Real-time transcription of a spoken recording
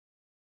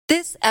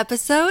This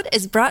episode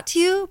is brought to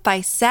you by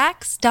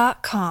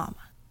Sax.com.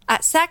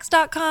 At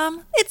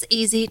Sax.com, it's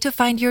easy to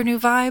find your new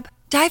vibe.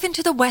 Dive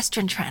into the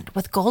Western trend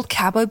with gold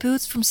cowboy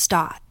boots from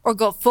Stott, or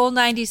go full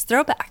 90s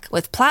throwback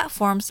with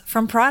platforms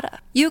from Prada.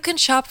 You can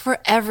shop for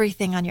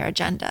everything on your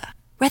agenda,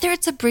 whether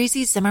it's a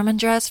breezy Zimmermann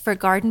dress for a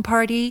garden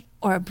party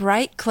or a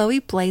bright Chloe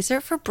blazer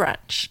for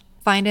brunch.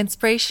 Find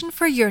inspiration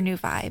for your new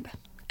vibe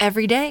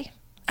every day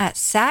at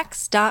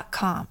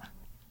Sax.com.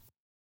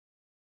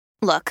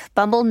 Look,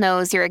 Bumble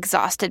knows you're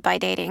exhausted by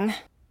dating.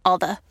 All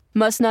the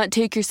must not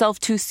take yourself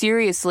too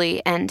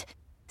seriously and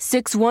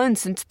 6'1"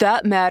 since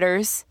that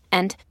matters.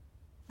 And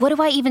what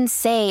do I even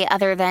say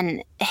other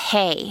than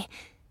hey?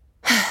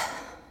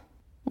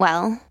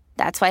 Well,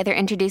 that's why they're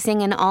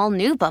introducing an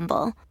all-new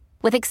Bumble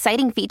with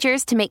exciting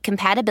features to make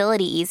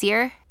compatibility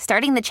easier,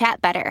 starting the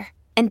chat better,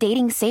 and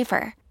dating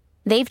safer.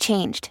 They've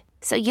changed,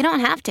 so you don't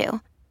have to.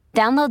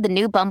 Download the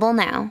new Bumble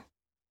now.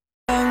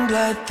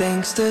 Blood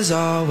thinks there's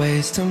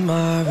always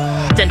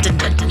tomorrow. Dun, dun,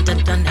 dun, dun,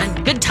 dun, dun,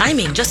 dun. Good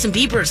timing. Justin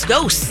Bieber's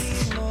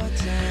Ghosts.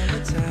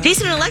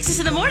 Jason and Alexis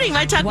in the morning.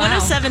 My Talk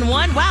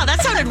 107.1. Wow,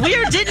 that sounded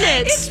weird, didn't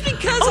it? It's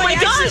because I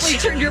accidentally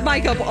turned your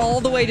mic up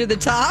all the way to the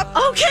top.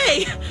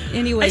 Okay.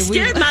 Anyway, I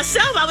scared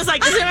myself. I was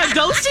like, is there a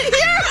ghost in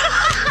here?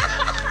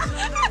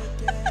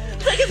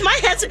 Like, if my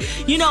head's...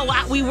 You know,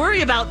 we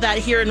worry about that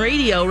here in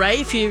radio, right?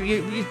 If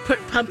you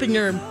pumping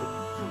your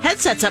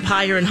headsets up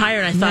higher and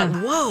higher, and I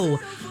thought, whoa.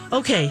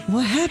 Okay.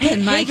 What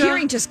happened? My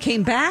hearing just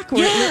came back? Or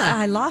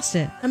I lost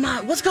it.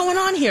 What's going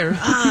on here?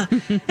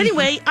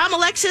 Anyway, I'm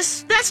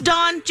Alexis. That's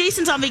Dawn.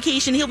 Jason's on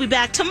vacation. He'll be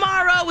back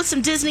tomorrow with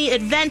some Disney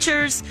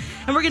adventures.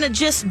 And we're going to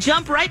just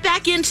jump right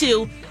back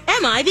into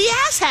Am I the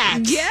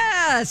Asshat?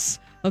 Yes.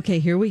 Okay,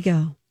 here we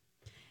go.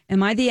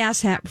 Am I the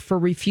asshat for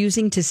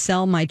refusing to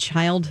sell my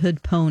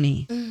childhood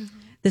pony?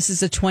 This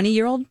is a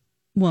 20-year-old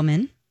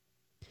woman.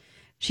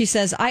 She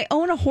says, I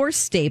own a horse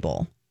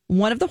stable.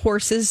 One of the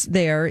horses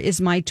there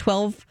is my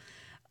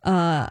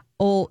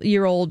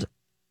 12-year-old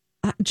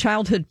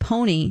childhood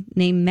pony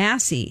named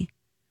Massey,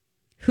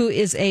 who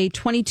is a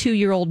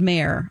 22-year-old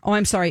mare. Oh,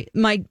 I'm sorry.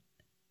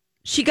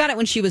 She got it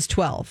when she was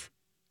 12.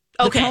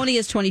 Okay. The pony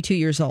is 22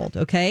 years old,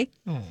 okay?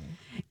 Oh.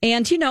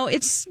 And, you know,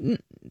 it's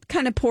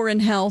kind of poor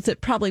in health.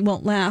 It probably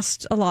won't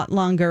last a lot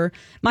longer.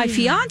 My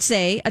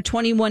fiance, a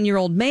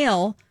 21-year-old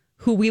male,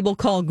 who we will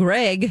call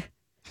Greg,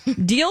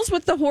 deals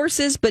with the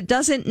horses but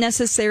doesn't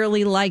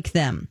necessarily like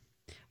them.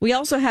 We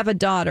also have a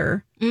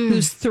daughter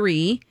who's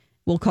 3.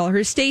 We'll call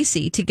her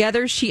Stacy.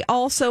 Together, she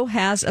also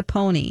has a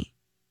pony.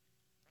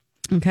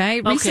 Okay.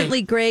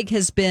 Recently, Greg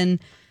has been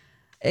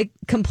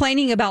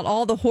complaining about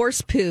all the horse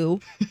poo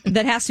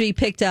that has to be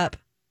picked up.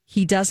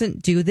 He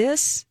doesn't do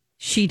this.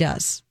 She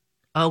does.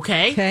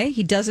 Okay.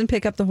 He doesn't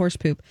pick up the horse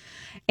poop.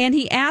 And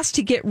he asked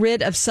to get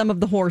rid of some of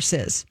the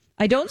horses.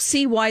 I don't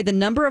see why the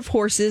number of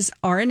horses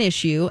are an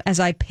issue, as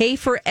I pay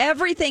for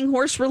everything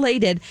horse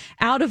related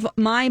out of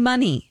my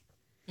money.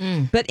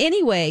 But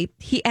anyway,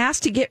 he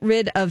asked to get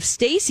rid of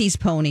Stacy's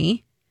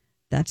pony.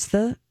 That's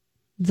the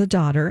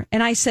daughter.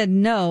 And I said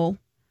no,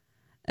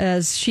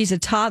 as she's a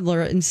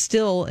toddler and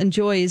still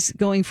enjoys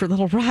going for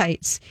little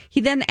rides. He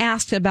then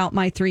asked about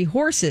my 3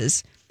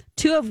 horses,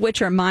 2 of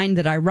which are mine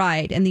that I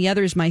ride, and the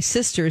other is my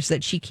sister's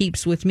that she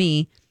keeps with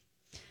me.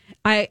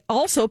 I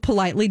also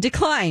politely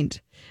declined.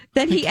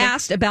 Then he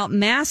asked about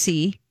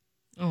Massey,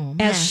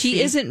 as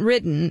she isn't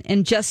ridden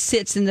and just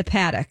sits in the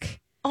paddock.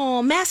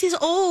 Oh, Massey's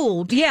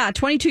old. Yeah,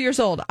 22 years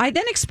old. I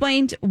then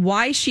explained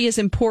why she is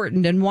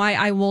important and why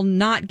I will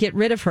not get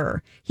rid of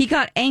her. He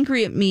got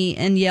angry at me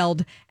and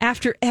yelled,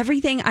 after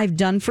everything I've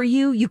done for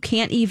you, you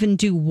can't even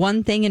do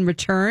one thing in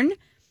return?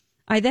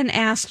 I then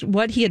asked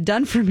what he had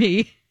done for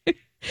me,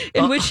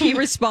 in which he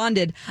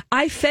responded,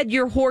 I fed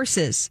your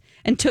horses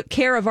and took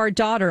care of our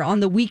daughter on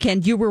the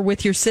weekend you were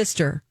with your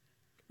sister.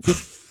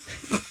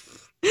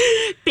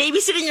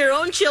 Babysitting your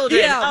own children.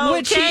 Yeah,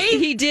 which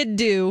he did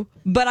do.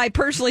 But I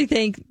personally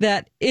think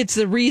that it's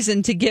a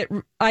reason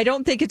to I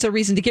don't think it's a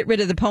reason to get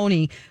rid of the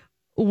pony,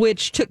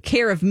 which took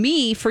care of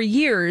me for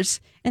years,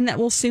 and that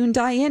will soon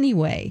die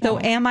anyway. So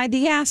am I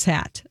the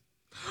asshat?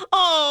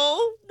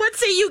 Oh, what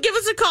say you give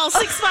us a call,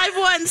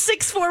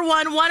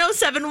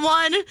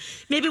 651-641-1071.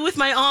 Maybe with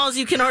my alls,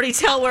 you can already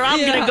tell where I'm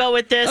going to go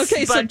with this.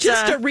 Okay, so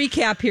just to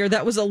recap here,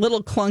 that was a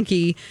little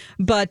clunky,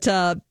 but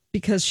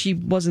because she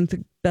wasn't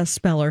the best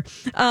speller.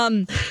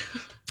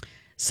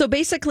 So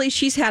basically,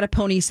 she's had a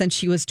pony since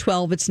she was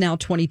 12. It's now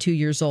 22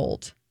 years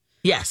old.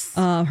 Yes.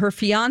 Her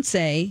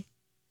fiance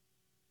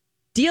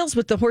deals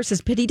with the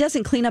horses, but he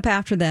doesn't clean up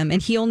after them, and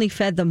he only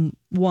fed them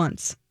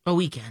once. A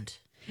weekend.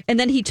 And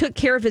then he took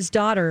care of his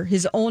daughter,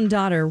 his own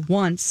daughter,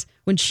 once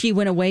when she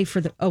went away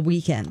for a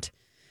weekend.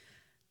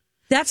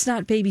 That's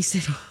not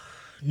babysitting.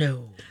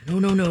 No.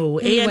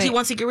 Anyway. And he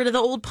wants to get rid of the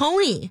old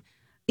pony.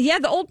 Yeah,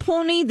 the old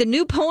pony, the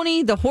new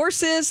pony, the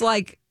horses,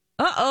 like,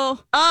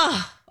 uh-oh.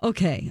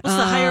 Okay. What's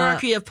the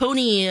hierarchy of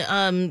pony?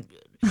 All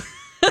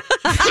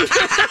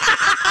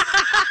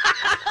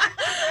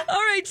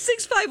right, right,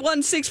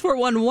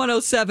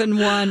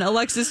 651-641-1071.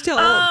 Alexis, tell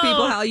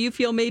people how you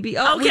feel maybe.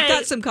 Oh, Okay. we've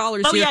got some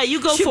callers here. Yeah,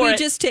 you go Should for we it.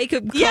 just take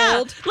them cold?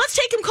 Yeah, let's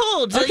take him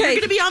cold. Okay. You're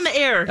going to be on the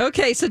air.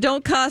 Okay, so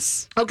don't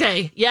cuss.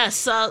 Okay,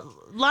 yes.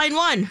 Line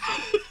one.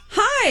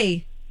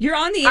 Hi, you're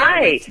on the air.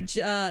 Hi.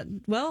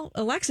 With,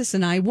 Alexis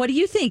and I. What do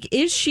you think?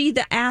 Is she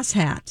the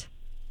asshat?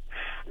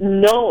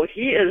 No,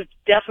 he is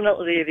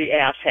definitely the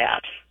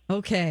asshat.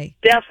 Okay.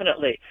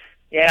 Definitely.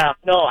 Yeah.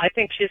 No, I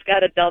think she's got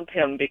to dump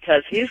him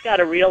because he's got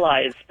to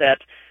realize that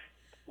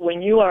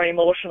when you are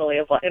emotionally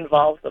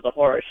involved with a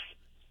horse,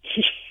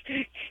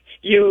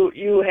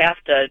 you have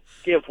to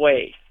give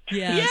way.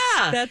 Yes,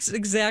 Yeah. that's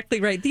exactly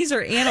right. These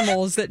are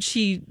animals that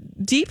she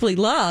deeply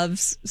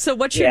loves. So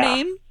what's your Yeah.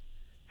 name?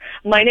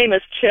 My name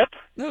is Chip.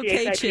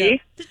 Okay,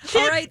 CHIP.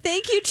 Chip. All right,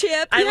 thank you,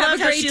 Chip. I You love have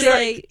a how great she's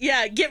day. like,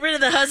 yeah, get rid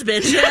of the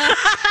husband.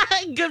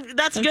 Good.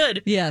 That's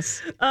good.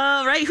 Yes.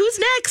 All right, who's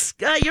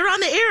next? You're on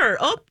the air.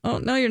 Oh,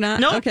 no, you're not.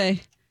 Nope.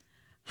 Okay.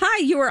 Hi,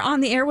 you are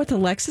on the air with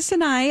Alexis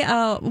and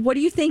I. What do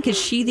you think? Is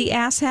she the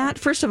asshat?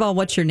 First of all,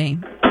 what's your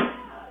name?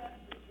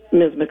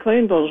 Ms.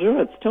 McLean,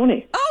 bonjour, it's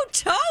Tony. Oh,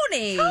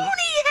 Tony. Tony,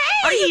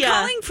 hey. Are you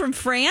calling from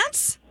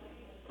France?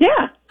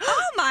 Yeah,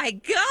 Oh, my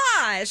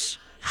gosh.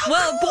 How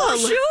well,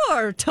 cool.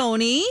 bonjour,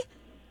 Tony.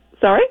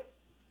 sorry?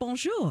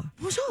 Bonjour.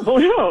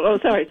 Bonjour, oh,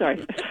 sorry,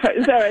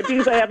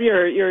 because I have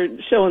your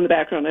show in the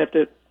background. I have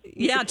to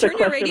Yeah, turn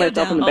your sequester radio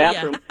myself down. in the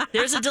bathroom. Yeah.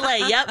 There's a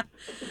delay. Yep.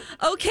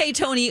 Okay,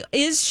 Tony,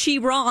 is she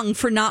wrong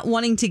for not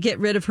wanting to get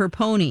rid of her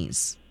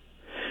ponies?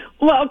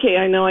 Well, okay,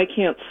 I know I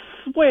can't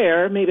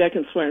swear. Maybe I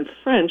can swear in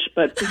French,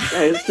 but this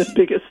guy is the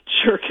biggest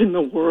jerk in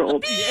the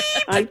world.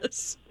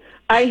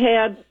 I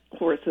had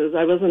horses.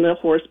 I wasn't a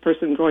horse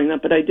person growing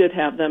up, but I did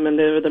have them, and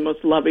they were the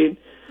most loving,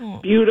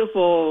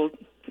 beautiful,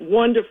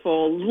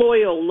 wonderful,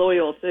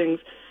 loyal things.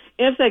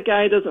 If that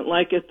guy doesn't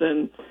like it,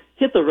 then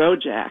hit the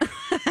road, Jack.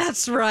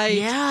 That's right.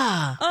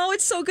 Yeah. Oh,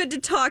 it's so good to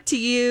talk to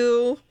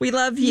you. We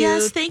love you.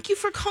 Yes, thank you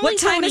for calling. What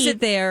time is Tony. it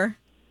there?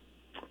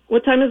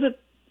 What time is it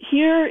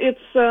here? It's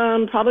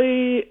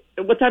probably.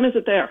 What time is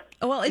it there?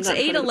 Oh, well, it's I'm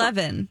not sure.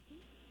 8:11.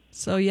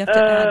 So you have to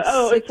add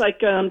it's like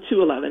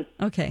 2:11.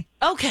 Okay.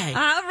 Okay.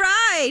 All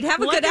right. Have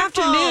a good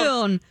Wonderful.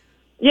 afternoon.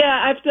 Yeah,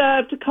 I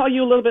have to call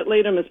you a little bit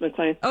later, Miss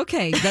McLean.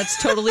 Okay,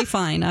 that's totally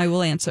fine. I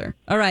will answer.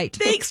 All right.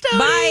 Thanks, Tony.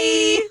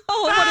 Bye.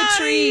 Oh, what Bye. a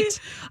treat.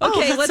 Oh,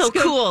 Okay, that's let's so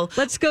go. cool.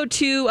 Let's go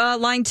to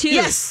line 2.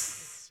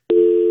 Yes. All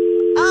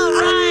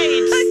right.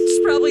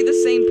 It's probably the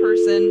same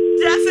person.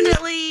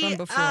 Definitely. From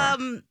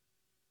before.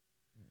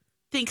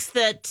 Thinks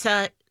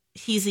that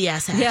he's the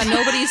asshat. Yeah,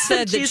 nobody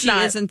said that She's she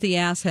not. isn't the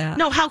asshat.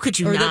 No, how could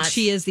you or not? that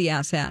she is the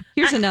asshat.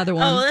 Here's another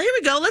one. Oh, here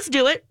we go. Let's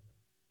do it.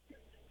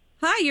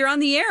 Hi, you're on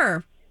the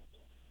air.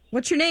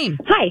 What's your name?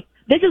 Hi,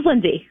 this is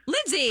Lindsay.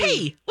 Lindsay.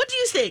 Hey, what do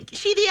you think? Is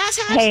she the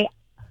asshat? Hey,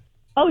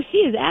 oh, she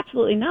is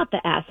absolutely not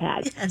the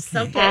asshat. Yes,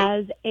 okay.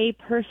 As a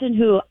person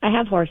who, I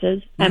have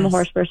horses, I'm a Yes.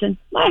 horse person.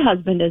 My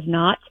husband is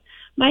not.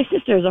 My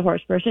sister is a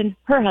horse person.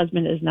 Her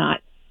husband is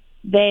not.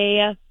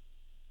 They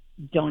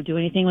don't do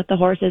anything with the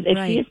horses. If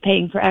Right. she is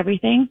paying for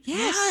everything,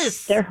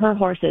 Yes. they're her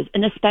horses.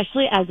 And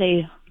especially as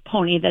a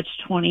pony that's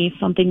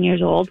 20-something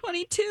years old,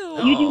 22.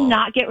 you do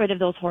not get rid of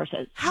those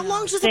horses. How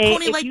long does a They-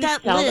 pony if like you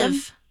that sell them,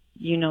 live?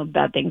 You know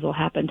bad things will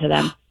happen to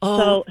them.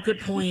 Oh, so good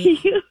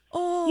point.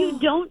 you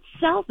don't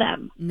sell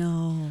them.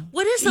 No.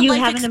 What is the You life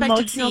have an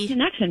expectancy? emotional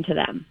connection to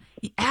them.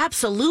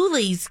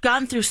 Absolutely. He's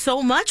gone through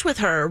so much with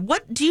her.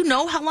 What do you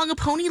know how long a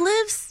pony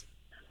lives?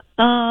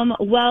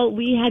 Well,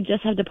 we had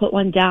to put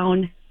one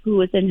down who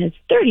was in his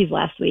 30s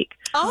last week.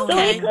 Oh, So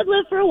okay. he could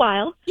live for a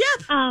while.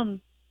 Yep.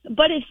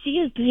 But if she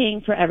is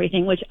paying for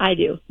everything, which I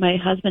do, my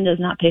husband does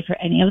not pay for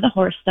any of the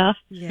horse stuff.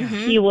 Yeah.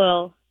 He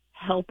will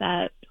help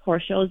at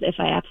horse shows if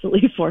I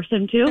absolutely force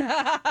him to.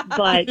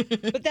 But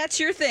But that's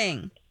your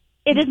thing.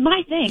 it is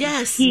my thing.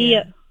 Yes.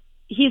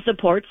 He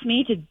supports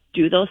me to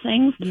do those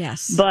things.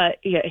 Yes. But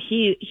yeah,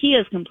 he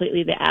is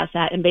completely the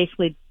asshat and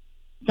basically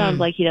sounds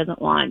like he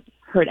doesn't want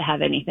her to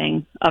have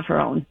anything of her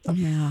own.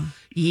 Yeah.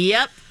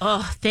 Yep.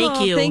 Oh,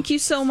 thank you. Thank you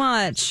so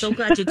much. So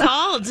glad you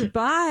called.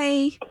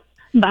 Bye.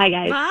 Bye,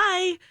 guys.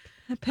 Bye.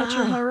 Pet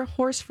your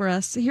horse for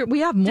us. Here we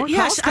have more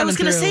Yeah, calls I coming was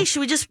going to through. say, should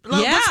we just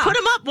let's put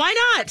them up? Why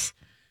not?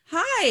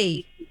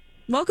 Hi.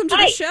 Welcome to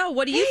Hi. the show.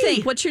 What do you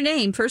think? What's your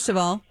name, first of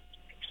all?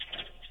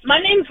 My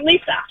name's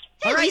Lisa.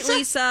 All right,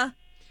 Lisa.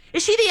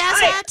 Is she the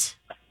asshat?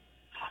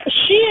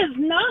 She is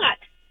not.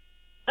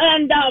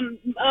 And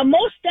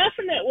most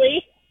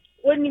definitely,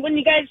 when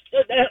you guys,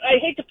 I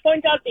hate to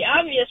point out the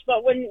obvious,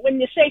 but when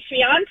you say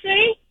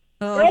fiance,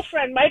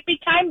 girlfriend, might be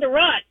time to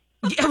run.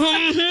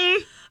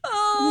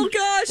 Oh,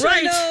 gosh, Right.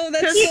 I know.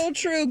 That's so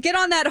true. Get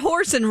on that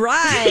horse and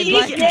ride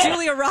like Yeah.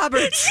 Julia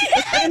Roberts.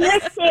 In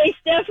this case,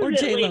 J-Lo.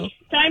 definitely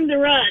time to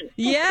run.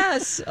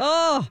 Yes.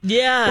 Oh.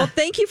 Yeah. Well,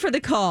 thank you for the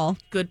call.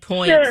 Good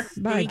point. Sure.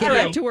 Bye. you Get go.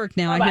 back to work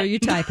now. I hear you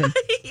typing.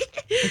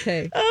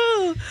 Okay.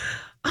 Oh,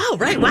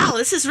 right. Wow.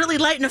 This is really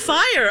lighting a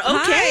fire.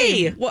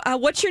 Okay. Hi. Well,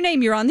 what's your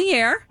name? You're on the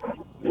air.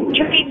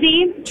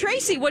 Tracy.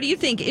 Tracy, what do you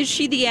think? Is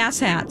she the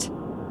asshat?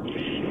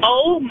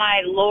 Oh,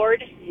 my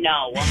Lord,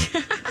 no.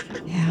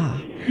 Yeah.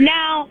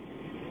 Now,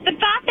 the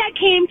thought that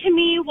came to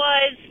me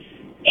was,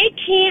 it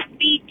can't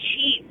be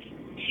cheap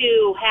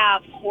to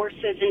have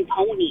horses and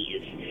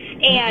ponies.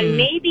 And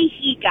maybe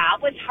he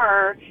got with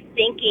her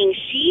thinking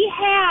she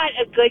had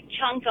a good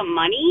chunk of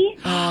money,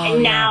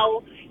 and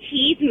now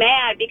he's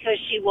mad because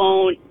she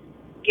won't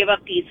give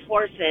up these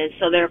horses,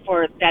 so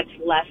therefore that's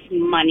less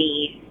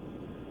money.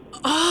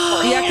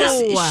 Oh, yeah,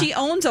 because she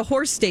owns a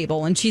horse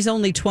stable and she's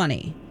only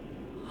 20.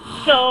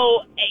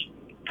 So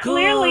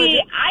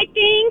clearly, I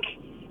think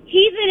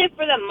he's in it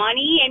for the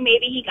money, and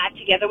maybe he got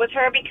together with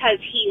her because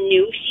he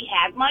knew she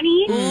had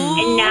money,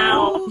 and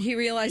now he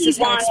realizes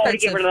he how wants her to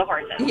expensive. get rid of the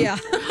horses. Yeah.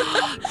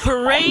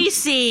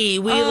 Tracy,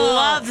 we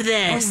love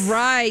this. All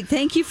right.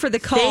 Thank you for the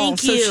call.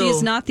 Thank you. So she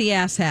is not the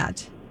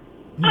asshat.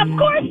 Of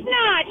course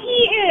not.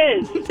 He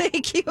is.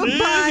 Thank you.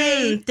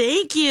 Bye.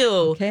 Thank you.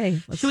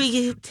 Okay. Should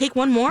we take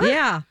one more?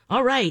 Yeah.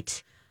 All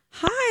right.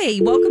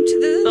 Hi. Welcome to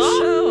the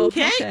show.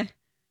 Okay.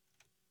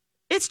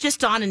 It's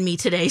just Dawn and me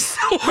today. So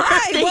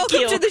Hi. thank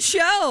Welcome you. to the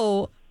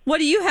show. What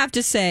do you have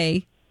to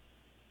say?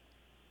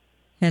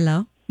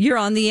 Hello? You're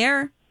on the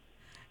air.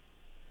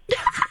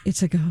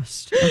 It's a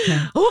ghost. Okay.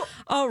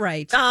 All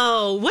right.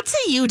 Oh, what say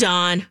you,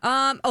 Dawn?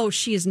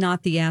 She is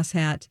not the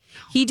asshat.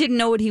 He didn't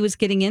know what he was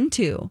getting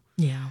into.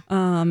 Yeah.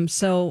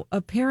 So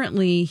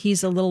apparently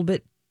he's not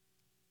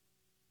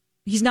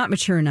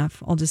mature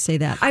enough. I'll just say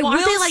that.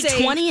 Aren't they like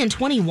 20 and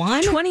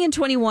 21? 20 and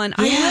 21.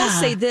 I will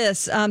say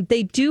this.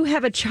 They do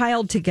have a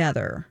child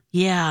together.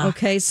 Yeah.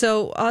 Okay.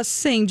 So us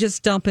saying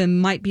just dump him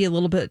might be a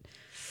little bit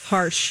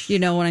harsh. You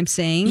know what I'm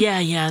saying?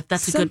 Yeah.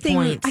 That's a good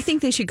point. I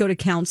think they should go to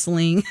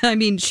counseling. I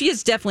mean, she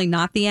is definitely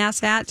not the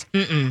asshat.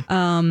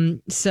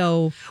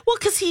 Well,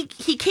 because he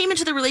came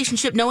into the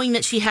relationship knowing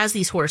that she has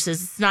these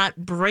horses. It's not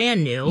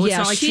brand new. It's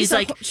not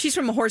like she's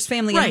from a horse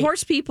family. Right. And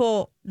horse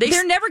people,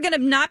 they're never going to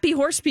not be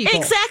horse people.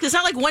 Exactly. It's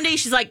not like one day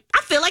she's like,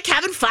 I feel like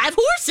having 5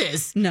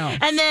 horses. No.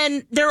 And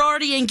then they're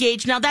already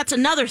engaged. Now, that's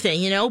another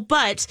thing,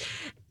 but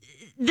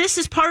this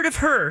is part of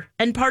her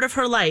and part of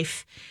her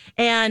life.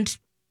 And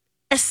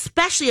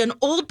especially an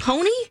old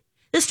pony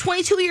that's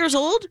 22 years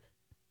old.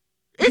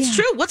 It's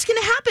true. What's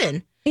going to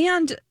happen?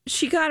 And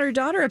she got her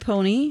daughter a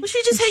pony. Well,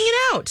 she's just hanging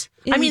out.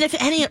 I mean, if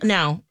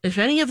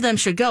any of them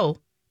should go,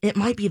 it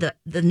might be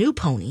the new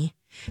pony,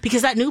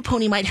 because that new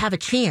pony might have a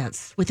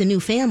chance with a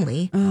new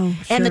family. Oh,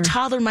 sure. And the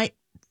toddler might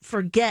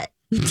forget.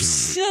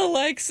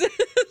 Alexis.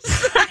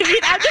 I mean,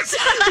 I'm just,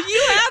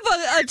 you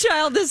have a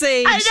child this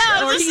age. I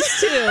know. Or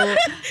he's 2.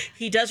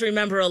 He does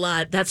remember a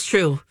lot. That's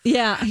true.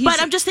 Yeah. But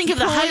I'm just thinking of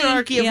the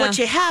hierarchy of what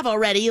you have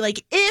already.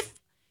 Like, if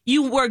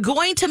you were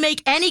going to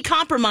make any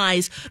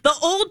compromise, the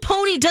old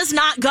pony does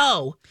not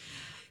go.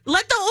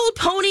 Let the old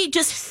pony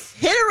just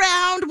hit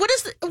around.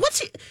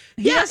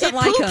 He doesn't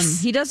like him.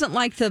 He doesn't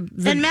like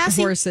the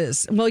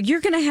horses. Well, you're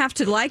going to have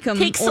to like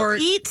him.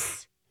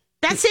 Eats.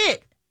 That's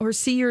it. Or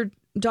see your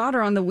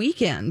daughter on the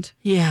weekend.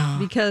 Yeah.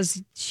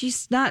 Because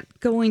she's not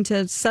going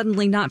to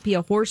suddenly not be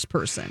a horse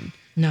person.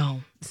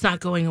 No, it's not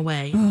going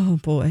away. Oh,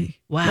 boy.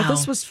 Wow. Well,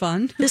 this was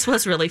fun. This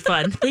was really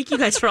fun. Thank you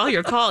guys for all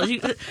your calls.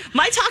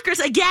 My talkers,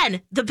 again,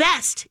 the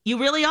best. You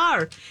really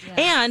are.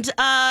 Yeah.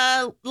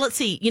 And let's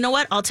see. You know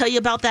what? I'll tell you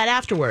about that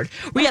afterward.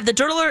 We have the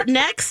Dirt Alert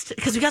next,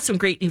 because we got some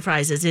great new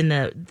prizes in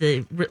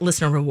the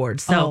listener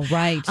rewards. So,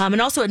 right.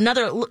 And also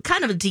another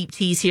kind of a deep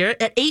tease here.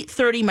 At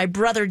 8:30, my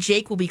brother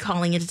Jake will be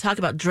calling in to talk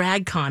about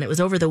DragCon. It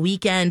was over the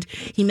weekend.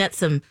 He met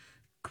some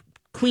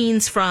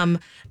queens from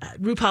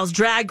RuPaul's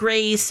Drag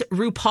Race.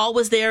 RuPaul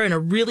was there in a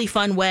really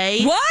fun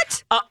way.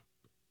 What?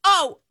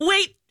 Oh,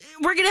 wait.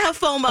 We're going to have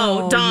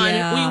FOMO, Dawn.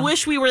 Yeah. We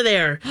wish we were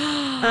there.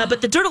 But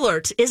the Dirt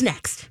Alert is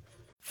next.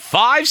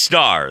 5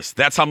 stars.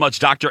 That's how much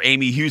Dr.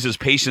 Amy Hughes'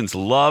 patients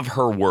love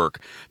her work.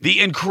 The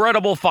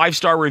incredible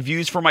 5-star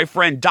reviews for my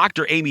friend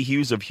Dr. Amy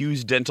Hughes of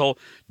Hughes Dental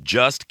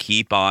just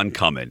keep on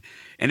coming.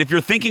 And if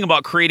you're thinking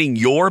about creating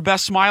your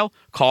best smile,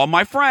 call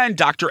my friend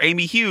Dr.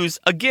 Amy Hughes.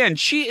 Again,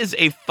 she is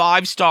a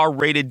 5-star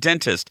rated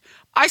dentist.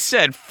 I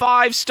said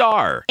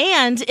 5-star.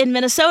 And in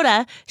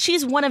Minnesota,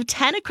 she's one of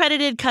 10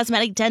 accredited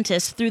cosmetic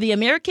dentists through the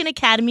American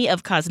Academy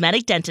of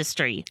Cosmetic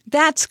Dentistry.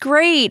 That's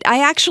great.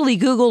 I actually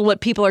Googled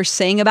what people are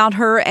saying about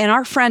her, and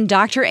our friend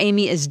Dr.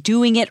 Amy is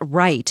doing it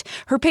right.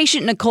 Her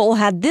patient Nicole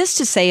had this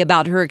to say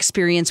about her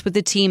experience with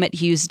the team at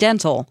Hughes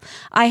Dental.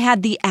 I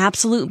had the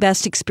absolute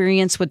best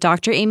experience with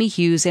Dr. Amy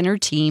Hughes and her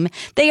team.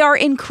 They are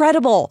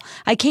incredible.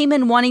 I came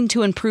in wanting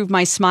to improve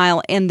my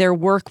smile, and their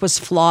work was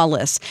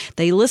flawless.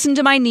 They listened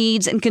to my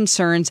needs and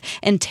concerns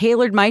and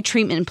tailored my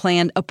treatment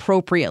plan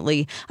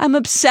appropriately. I'm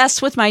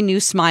obsessed with my new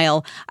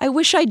smile. I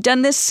wish I'd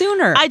done this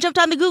sooner. I jumped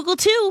on the Google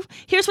too.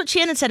 Here's what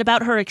Shannon said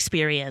about her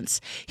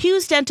experience.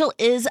 Hughes Dental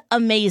is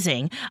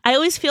amazing. I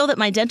always feel that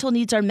my dental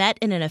needs are met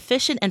in an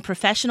efficient and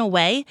professional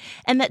way,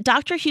 and that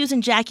Dr. Hughes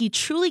and Jackie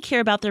truly care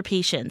about their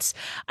patients.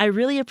 I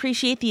really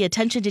appreciate the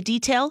attention to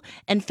detail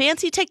and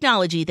fancy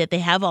technology that they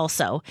have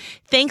also.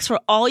 Thanks for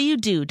all you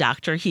do,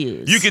 Dr.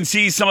 Hughes. You can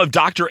see some of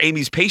Dr.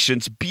 Amy's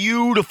patients'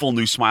 beautiful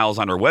new smiles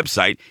on her website,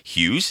 website,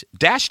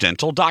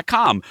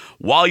 hughes-dental.com.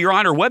 While you're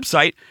on our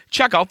website,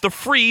 check out the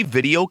free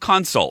video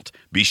consult.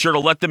 Be sure to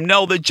let them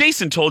know that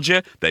Jason told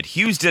you that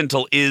Hughes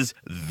Dental is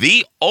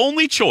the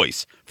only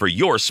choice for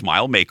your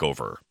smile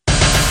makeover.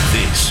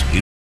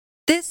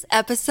 This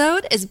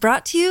episode is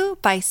brought to you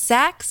by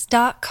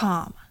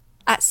Sax.com.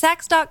 At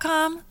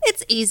Sax.com,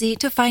 it's easy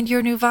to find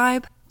your new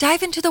vibe.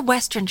 Dive into the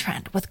Western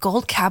trend with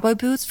gold cowboy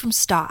boots from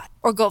Stott,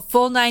 or go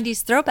full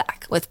 90s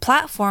throwback with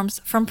platforms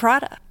from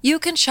Prada. You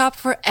can shop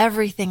for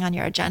everything on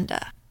your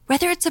agenda,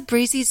 whether it's a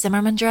breezy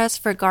Zimmermann dress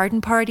for a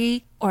garden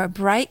party or a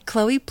bright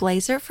Chloe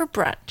blazer for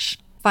brunch.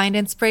 Find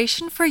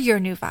inspiration for your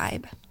new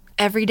vibe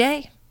every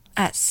day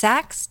at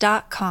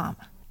Sax.com.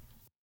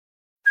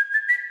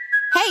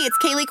 Hey, it's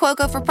Kaylee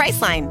Cuoco for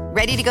Priceline.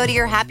 Ready to go to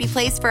your happy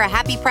place for a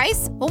happy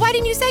price? Well, why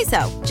didn't you say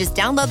so? Just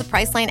download the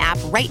Priceline app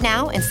right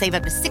now and save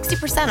up to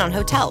 60% on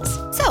hotels.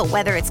 So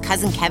whether it's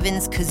Cousin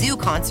Kevin's Kazoo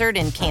Concert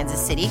in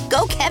Kansas City,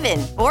 go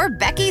Kevin, or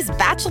Becky's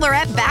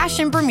Bachelorette Bash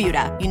in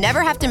Bermuda, you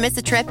never have to miss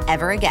a trip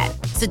ever again.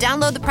 So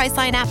download the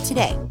Priceline app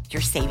today.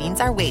 Your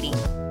savings are waiting.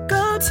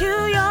 Go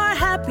to your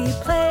happy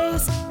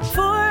place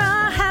for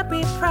a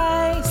happy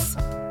price.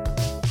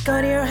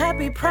 Go to your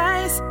happy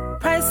price,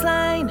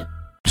 Priceline.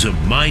 To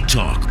My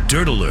Talk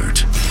Dirt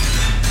Alert.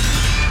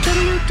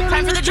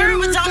 Time for the dirt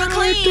with Don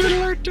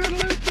McLean.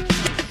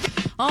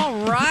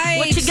 All right.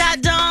 What you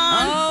got,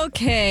 Don?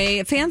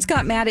 Okay. Fans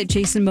got mad at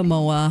Jason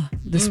Momoa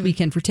this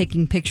weekend for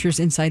taking pictures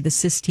inside the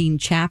Sistine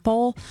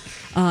Chapel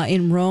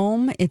in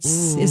Rome. It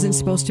isn't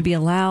supposed to be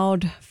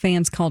allowed.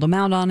 Fans called him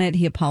out on it.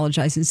 He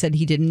apologized and said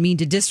he didn't mean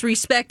to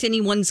disrespect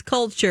anyone's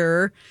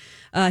culture.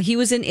 He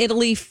was in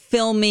Italy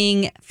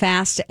filming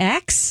Fast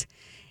X.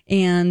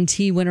 And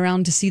he went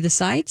around to see the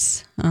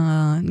sights,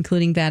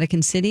 including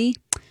Vatican City.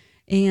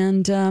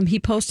 And he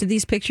posted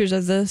these pictures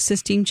of the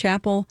Sistine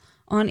Chapel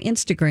on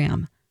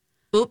Instagram.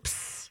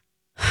 Oops.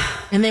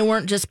 And they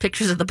weren't just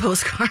pictures of the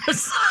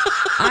postcards.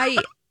 I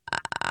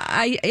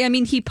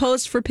mean, he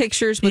posed for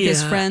pictures with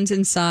his friends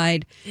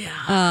inside.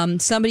 Yeah.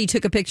 Somebody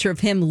took a picture of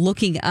him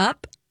looking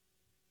up.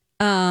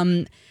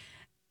 I'm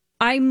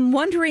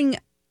wondering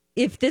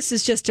if this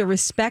is just a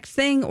respect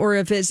thing, or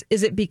if is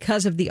it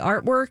because of the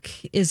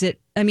artwork? Is it?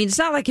 I mean, it's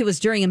not like it was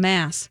during a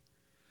mass.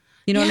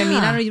 You know what I mean?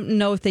 I don't even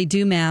know if they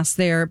do mass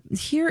there.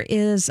 Here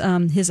is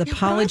his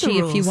apology,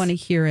 if you want to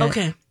hear it.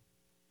 Okay.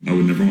 I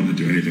would never want to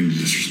do anything to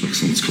disrespect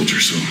someone's culture.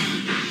 So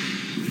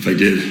if I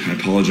did, I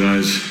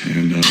apologize,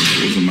 and it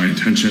wasn't my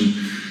intention.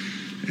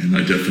 And I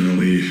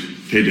definitely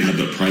paid to have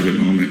that private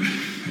moment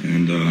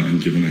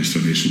and give a nice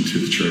donation to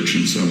the church.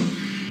 And so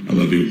I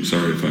love you.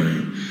 Sorry if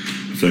I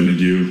offended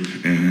you,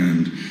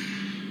 and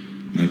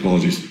my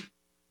apologies.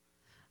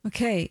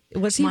 Okay,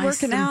 was he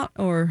working out,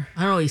 or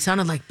I don't know? He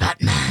sounded like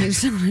Batman. He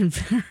sounded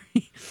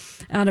very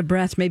out of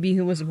breath. Maybe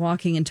he was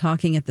walking and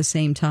talking at the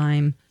same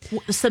time.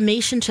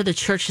 Summation to the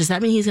church. Does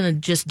that mean he's going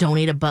to just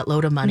donate a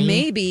buttload of money?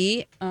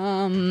 Maybe.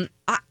 I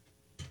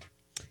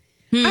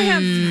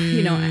have,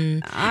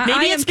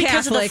 maybe it's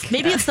because Catholic.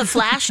 maybe it's the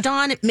flash,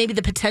 Dawn. Maybe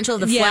the potential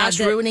of the flash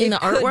ruining the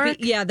artwork.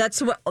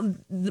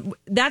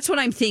 That's what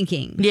I'm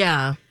thinking.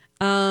 Yeah.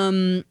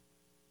 And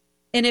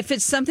if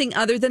it's something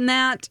other than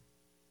that,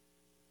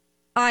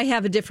 I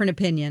have a different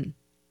opinion.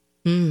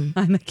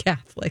 I'm a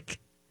Catholic.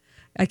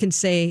 I can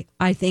say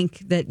I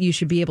think that you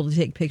should be able to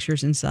take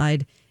pictures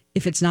inside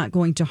if it's not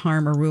going to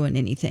harm or ruin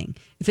anything.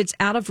 If it's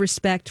out of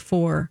respect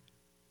for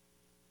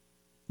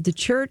the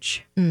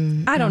church,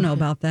 I don't know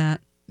about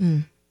that.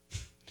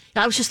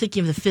 I was just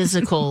thinking of the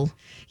physical.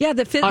 Yeah,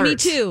 Me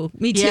too.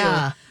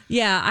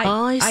 Yeah,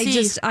 I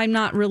see. I'm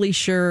not really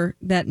sure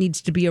that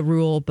needs to be a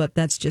rule, but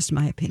that's just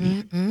my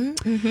opinion.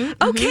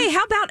 Okay,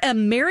 how about a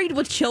Married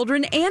with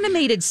Children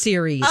animated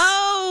series?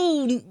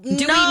 Oh, do we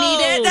need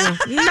it?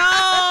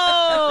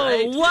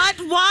 No. What?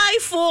 Why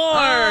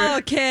for?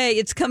 Okay,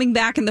 it's coming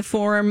back in the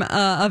form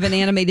of an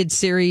animated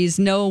series.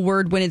 No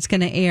word when it's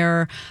going to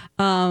air.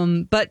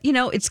 But,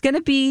 it's going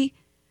to be...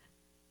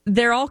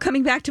 They're all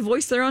coming back to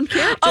voice their own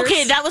characters.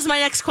 Okay, that was my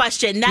next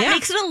question. That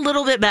makes it a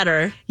little bit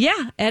better.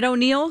 Yeah, Ed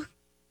O'Neill,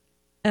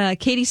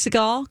 Katie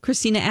Seagal,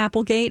 Christina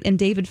Applegate, and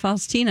David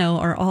Faustino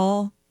are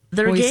all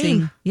voicing.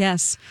 Game.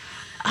 Yes.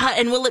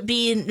 And will it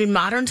be in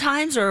modern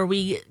times, or are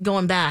we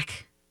going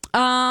back?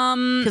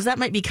 Because that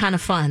might be kind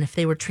of fun if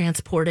they were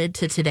transported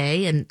to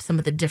today and some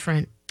of the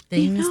different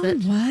things.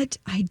 What?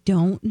 I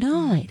don't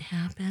know. Might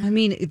happen. I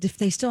mean, if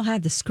they still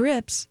had the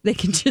scripts, they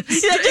can just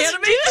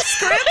animate the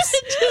scripts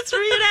and just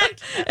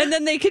reenact. And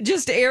then they could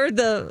just air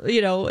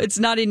it's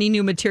not any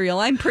new material.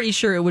 I'm pretty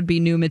sure it would be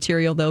new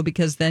material, though,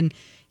 because then,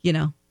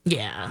 Yeah.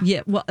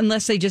 Yeah, well,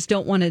 unless they just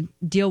don't want to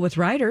deal with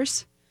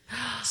writers.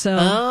 So.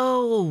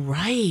 Oh,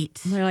 right.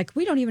 They're like,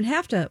 we don't even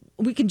have to.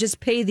 We can just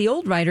pay the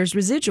old writers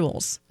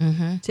residuals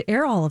to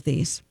air all of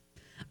these.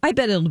 I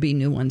bet it'll be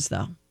new ones,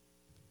 though.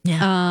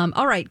 Yeah.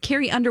 All right.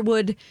 Carrie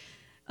Underwood,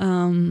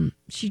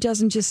 she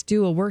doesn't just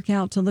do a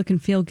workout to look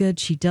and feel good.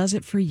 She does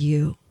it for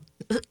you.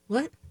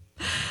 What?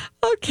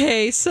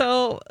 Okay.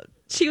 So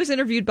She was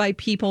interviewed by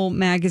People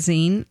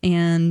magazine,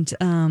 and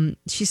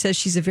she says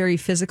she's a very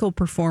physical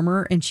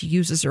performer, and she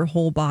uses her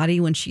whole body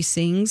when she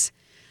sings.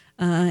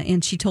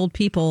 And she told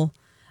People,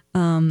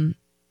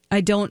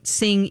 I don't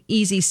sing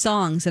easy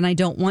songs, and I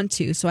don't want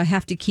to, so I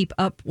have to keep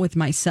up with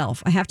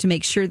myself. I have to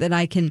make sure that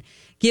I can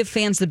give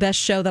fans the best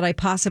show that I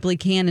possibly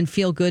can and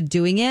feel good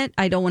doing it.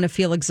 I don't want to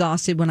feel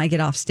exhausted when I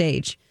get off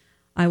stage.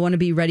 I want to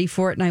be ready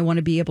for it, and I want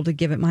to be able to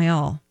give it my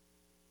all.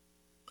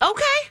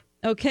 Okay.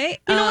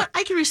 You know what?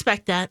 I can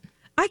respect that.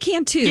 I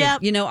can too. Yeah.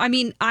 I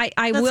mean,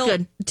 I will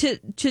good.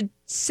 to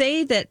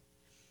say that,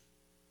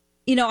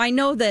 I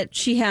know that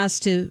she has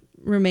to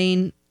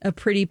remain a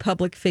pretty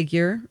public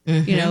figure,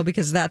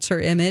 because that's her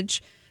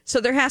image.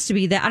 So there has to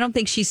be that. I don't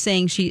think she's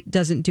saying she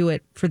doesn't do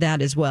it for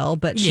that as well,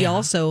 but she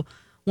also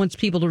wants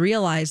people to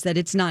realize that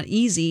it's not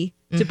easy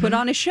to put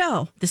on a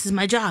show. This is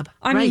my job.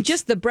 I mean,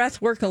 just the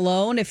breath work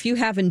alone, if you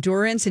have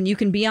endurance and you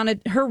can be on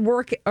it, her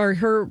work or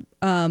her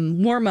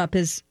warm up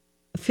is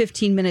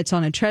 15 minutes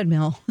on a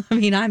treadmill. I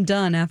mean, I'm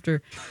done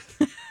after.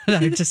 No,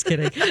 I'm just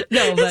kidding.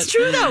 No, but it's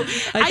true though.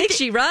 I think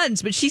she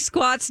runs, but she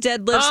squats,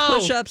 deadlifts,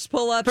 push-ups,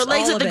 pull-ups. Her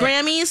legs all at of the it.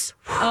 Grammys.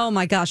 Oh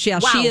my gosh, yeah,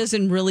 Wow. she is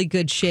in really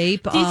good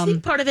shape. Do you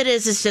think part of it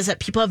is just that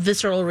people have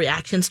visceral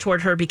reactions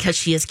toward her because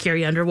she is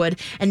Carrie Underwood,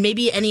 and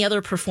maybe any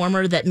other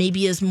performer that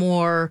maybe is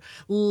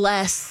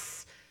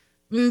less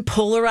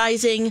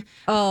polarizing?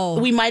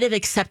 We might have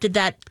accepted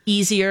that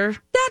easier.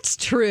 That's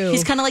true.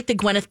 She's kind of like the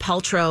Gwyneth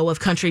Paltrow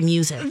of country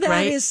music, right?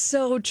 That is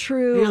so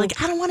true. You're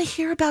like, I don't want to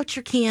hear about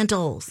your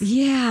candles.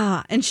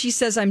 Yeah, and she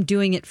says, "I'm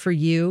doing it for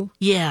you."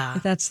 Yeah,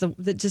 that's the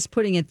just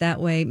putting it that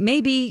way.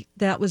 Maybe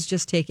that was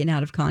just taken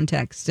out of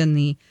context in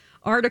the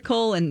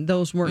article, and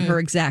those weren't her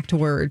exact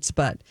words.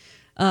 But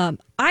I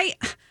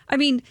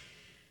mean,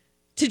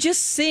 to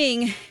just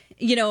sing,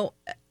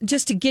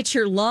 just to get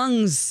your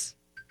lungs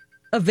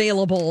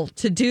available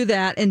to do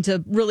that and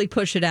to really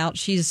push it out.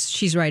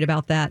 She's right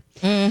about that.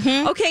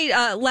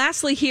 Okay,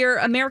 lastly here,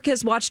 America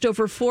has watched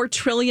over 4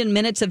 trillion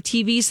minutes of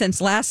TV since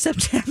last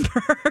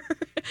September.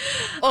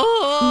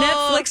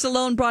 Netflix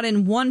alone brought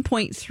in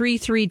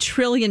 1.33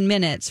 trillion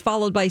minutes,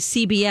 followed by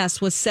CBS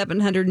with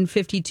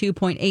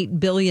 752.8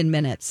 billion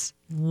minutes.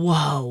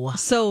 Whoa.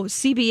 So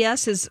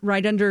CBS is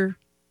right under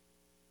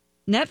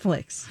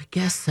Netflix. I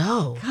guess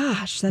so.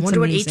 Gosh, that's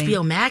wonder amazing. what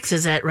HBO Max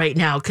is at right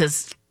now,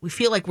 because we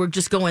feel like we're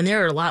just going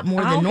there a lot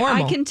more than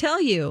normal. I can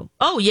tell you.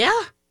 Oh, yeah?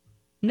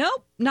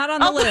 Nope, not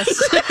on the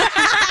list.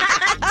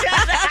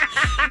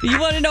 You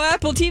want to know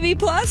Apple TV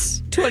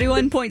Plus?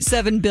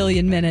 21.7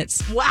 billion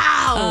minutes.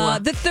 Wow.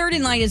 The third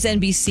in line is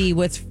NBC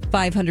with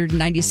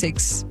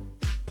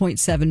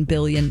 596.7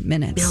 billion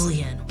minutes.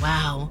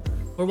 Wow.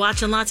 We're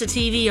watching lots of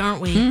TV,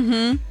 aren't we?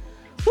 Mm-hmm.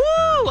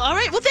 Woo! All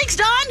right. Well, thanks,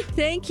 Dawn.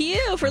 Thank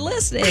you for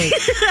listening.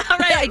 All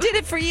right. I did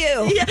it for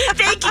you. Yeah,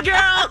 thank you,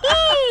 girl.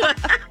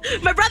 Woo!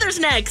 My brother's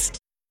next.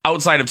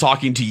 Outside of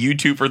talking to you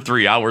two for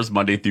 3 hours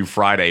Monday through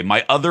Friday,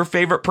 my other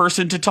favorite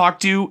person to talk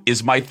to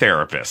is my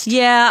therapist.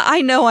 Yeah,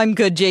 I know I'm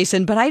good,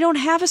 Jason, but I don't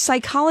have a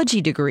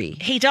psychology degree.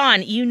 Hey,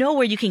 Dawn, you know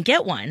where you can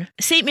get one.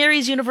 St.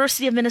 Mary's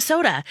University of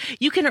Minnesota.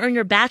 You can earn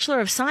your Bachelor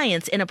of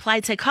Science in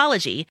Applied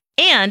Psychology,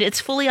 and it's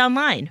fully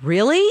online.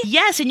 Really?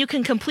 Yes, and you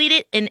can complete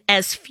it in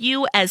as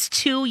few as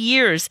 2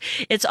 years.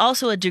 It's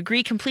also a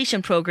degree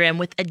completion program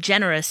with a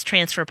generous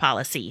transfer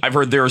policy. I've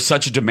heard there is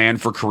such a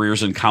demand for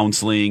careers in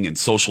counseling and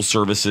social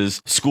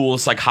services, school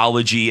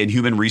psychology, and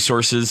human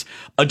resources.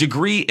 A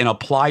degree in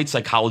applied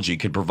psychology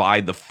could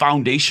provide the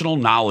foundational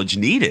knowledge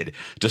needed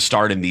to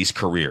start in these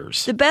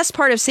careers. The best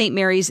part of St.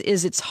 Mary's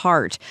is its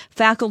heart.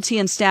 Faculty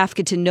and staff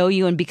get to know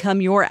you and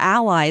become your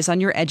allies on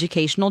your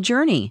educational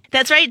journey.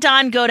 That's right,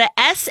 Dawn. Go to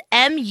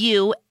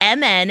smumn.edu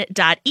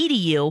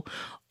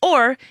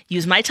or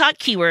use my talk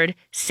keyword,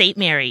 St.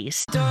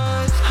 Mary's.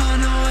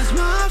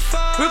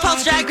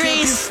 RuPaul's Drag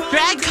Race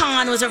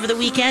DragCon was over the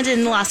weekend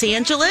in Los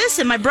Angeles,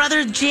 and my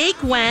brother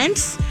Jake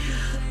went.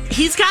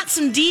 He's got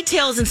some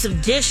details and some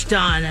dish,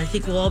 Dawn, I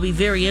think we'll all be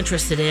very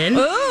interested in.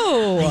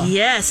 Oh!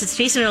 Yes, it's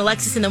Jason and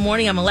Alexis in the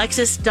morning. I'm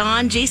Alexis.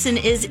 Dawn, Jason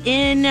is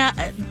in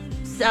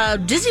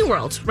Disney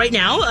World right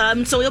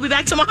now, so he'll be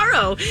back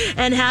tomorrow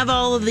and have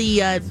all of the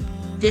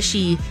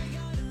dishy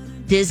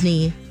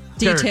Disney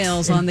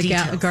details on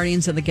the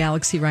Guardians of the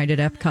Galaxy ride at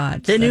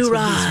Epcot. The new That's what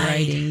ride.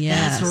 he's riding.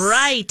 Yes. That's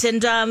right.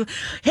 And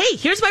hey,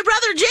 here's my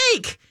brother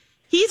Jake.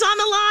 He's on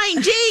the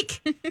line.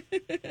 Jake.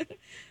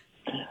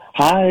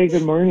 Hi,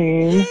 good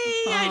morning.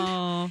 Hey,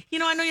 I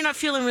know you're not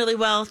feeling really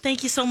well.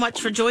 Thank you so much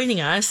for joining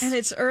us. And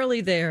it's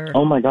early there.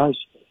 Oh my gosh.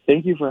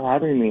 Thank you for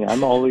having me.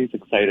 I'm always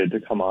excited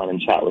to come on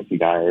and chat with you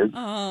guys.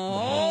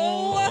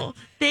 Oh,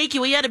 thank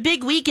you. We had a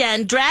big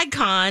weekend.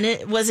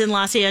 DragCon was in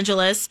Los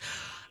Angeles.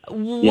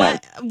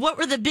 What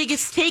were the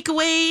biggest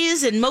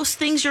takeaways and most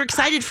things you're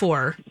excited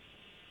for?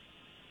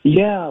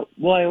 Yeah,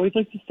 well, I always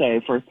like to say,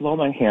 first of all,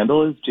 my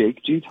handle is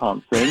Jake G.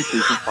 Thompson, so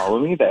you can follow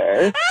me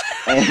there.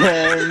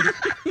 And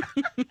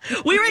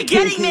we were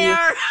getting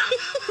there.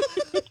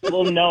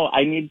 Well, no,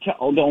 I need to.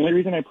 The only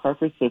reason I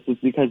preface this is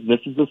because this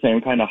is the same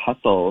kind of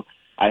hustle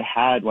I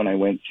had when I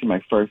went to my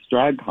first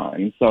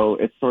DragCon. So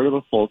it's sort of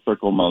a full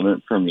circle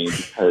moment for me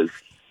because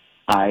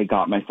I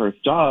got my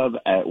first job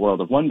at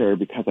World of Wonder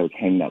because I was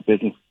hanging out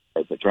business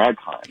cards at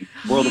DragCon.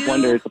 World of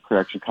Wonder is a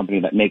production company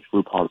that makes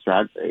RuPaul's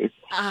Drag Race.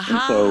 And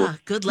so,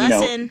 good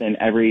lesson. Then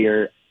every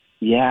year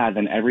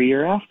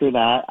after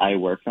that, I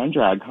worked on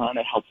DragCon.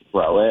 I helped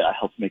grow it. I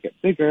helped make it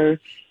bigger.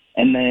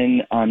 And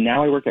then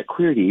now I work at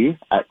Queerty,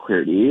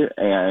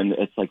 and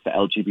it's like the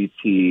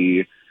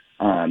LGBT,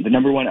 the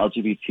number one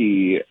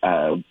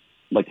LGBT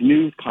like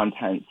news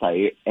content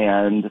site.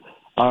 And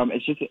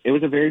it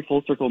was a very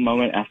full circle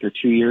moment after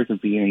 2 years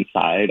of being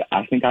inside.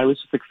 I think I was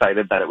just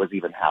excited that it was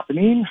even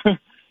happening,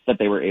 that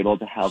they were able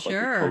to have like a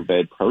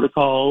COVID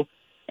protocol.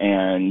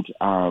 And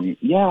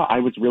I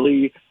was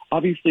really,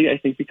 obviously, I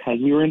think because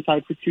we were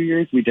inside for 2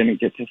 years, we didn't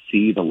get to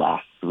see the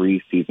last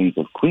 3 seasons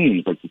of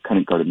Queens. Like, you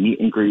couldn't go to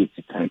meet and greets,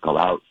 you couldn't go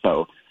out.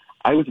 So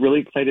I was really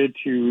excited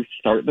to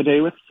start the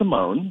day with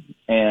Simone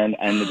and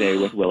end the day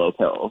with Willow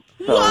Pill.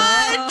 So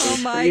oh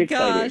my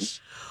gosh.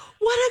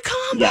 What a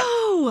combo.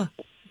 Yeah.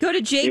 Go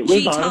to Jake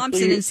G.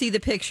 Thompson and see the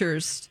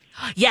pictures.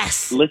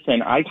 Yes.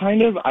 Listen, I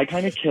kind of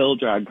kill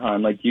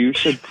DragCon. Like, you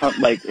should come,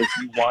 like, if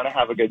you want to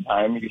have a good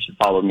time, you should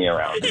follow me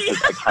around.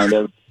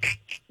 Because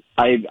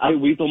I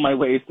weasel my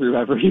way through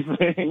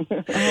everything.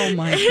 Oh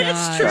my god.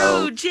 It's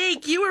true.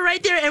 Jake, you were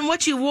right there, and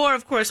what you wore,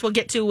 of course, we'll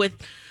get to with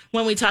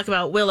when we talk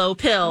about Willow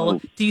Pill.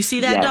 Do you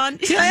see that, Dawn?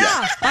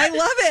 Yeah, I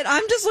love it.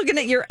 I'm just looking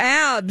at your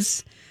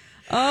abs.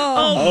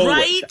 Oh,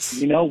 right.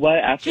 You know what?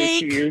 After Jake.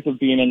 2 years of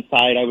being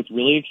inside, I was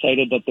really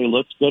excited that they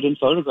looked good in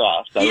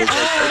photographs. I was like,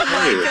 oh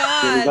my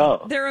god, here we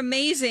go. They're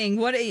amazing.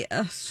 What I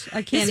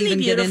can't Isn't he even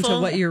get into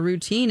beautiful? what your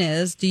routine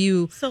is. Do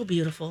you? So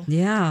beautiful.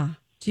 Yeah.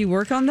 Do you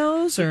work on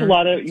those or Just a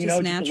lot of just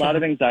just a lot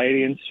of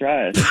anxiety and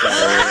stress. So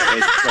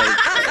it's like,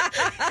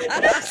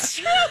 That's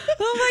true.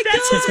 Oh my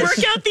That's gosh.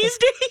 his workout these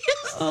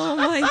days. Oh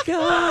my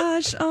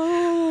gosh.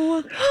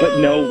 Oh. but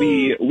no,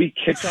 we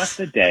kicked off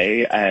the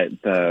day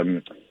at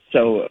the.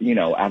 So,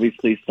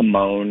 obviously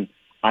Simone,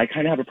 I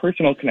kind of have a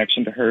personal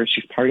connection to her.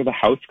 She's part of a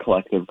house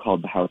collective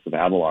called the House of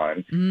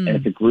Avalon. And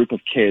it's a group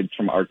of kids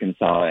from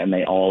Arkansas, and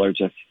they all are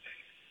just,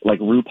 like,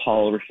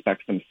 RuPaul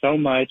respects them so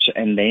much,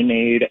 and they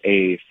made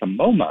a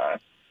Simoma.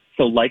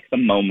 So, like the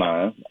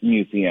MoMA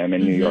Museum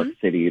in New York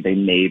City, they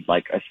made,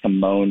 like, a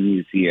Simone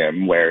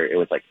museum where it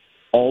was, like,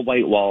 all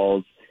white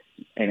walls,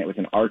 and it was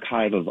an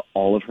archive of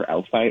all of her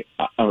outfits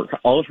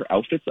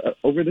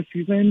over the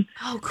season.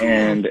 Oh, cool.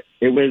 And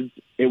it was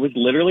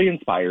literally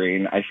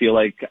inspiring. I feel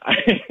like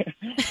I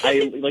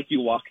like you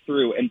walk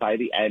through, and by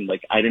the end,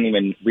 like, I didn't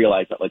even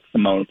realize that, like,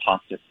 Simone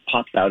pops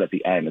out at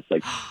the end. It's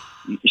like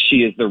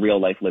she is the real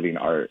life living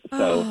art.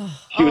 So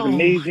she was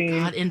amazing.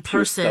 God, in She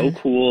was person. so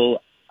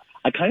cool.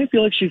 I kind of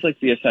feel like she's like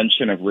the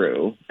ascension of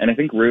Rue, and I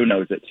think Rue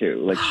knows it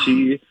too. Like,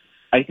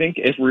 I think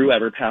if Rue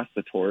ever passed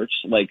the torch,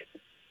 like,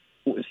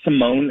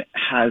 Simone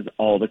has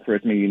all the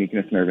charisma,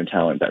 uniqueness, nerve, and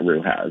talent that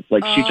Rue has.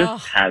 Like, she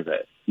just has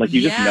it. Like,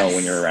 you just know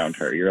when you're around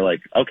her. You're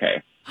like,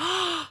 okay.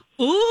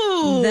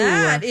 Ooh.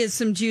 That is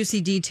some juicy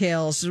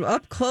details.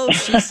 Up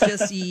close, she's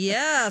just,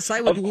 yes,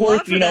 I would Of course,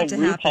 love for that to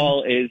happen.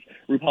 RuPaul is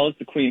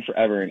the queen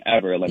forever and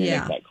ever. Let me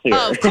make that clear.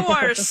 Of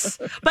course.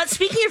 But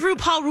speaking of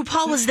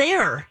RuPaul was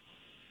there.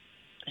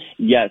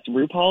 Yes,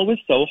 RuPaul was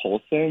so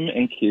wholesome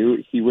and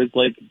cute. He was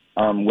like,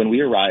 when we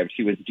arrived,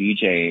 he was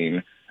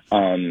DJing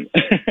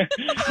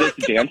this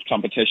dance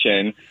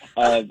competition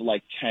of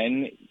like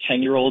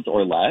 10-year-olds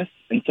or less.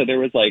 And so there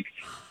was like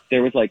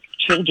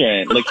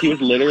children, like he was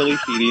literally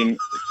feeding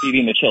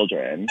the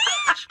children.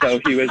 So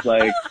he was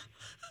like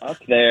up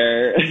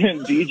there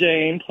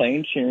DJing,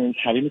 playing tunes,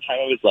 having the time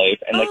of his life,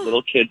 and like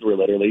little kids were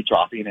literally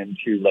dropping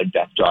into like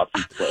death drops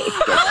and splits.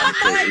 Oh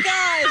my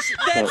gosh,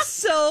 that's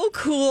so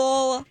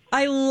cool.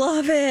 I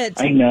love it.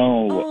 I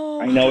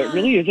know. It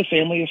really is a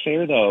family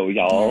affair though,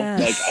 y'all. Yes.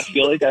 Like, I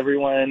feel like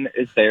everyone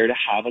is there to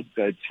have a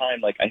good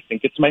time. Like, I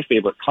think it's my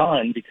favorite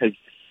con because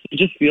you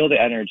just feel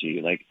the energy.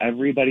 Like,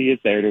 everybody is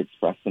there to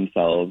express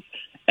themselves.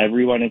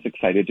 Everyone is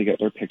excited to get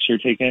their picture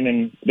taken,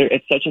 and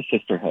it's such a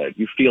sisterhood.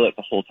 You feel it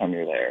the whole time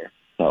you're there.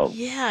 So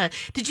yeah.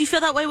 Did you feel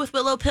that way with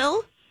Willow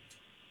Pill?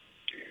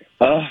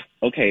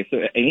 Okay,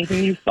 so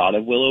anything you thought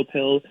of Willow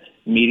Pill,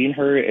 meeting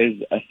her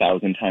is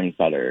 1,000 times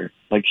better.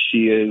 Like,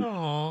 she is,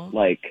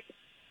 like,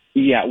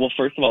 yeah, well,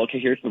 first of all, okay,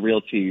 here's the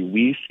real tea.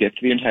 We skipped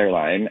the entire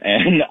line,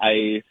 and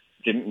I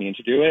didn't mean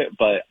to do it,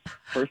 but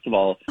first of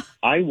all,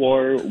 I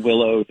wore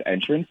Willow's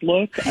entrance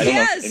look. I don't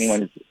know if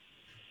anyone...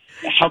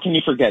 How can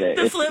you forget it?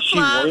 The flip-flops. She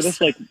wore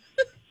this, like...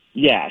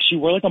 Yeah, she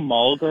wore like a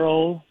mall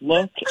girl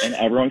look, and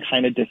everyone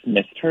kind of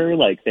dismissed her.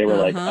 Like, they were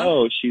like,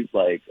 oh, she's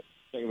like,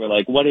 they were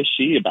like, what is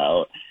she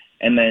about?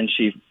 And then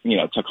she,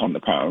 took home the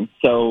crown.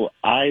 So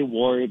I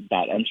wore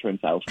that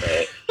entrance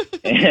outfit,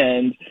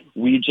 and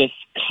we just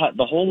cut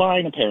the whole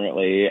line,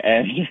 apparently.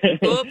 And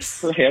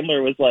her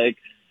handler was like,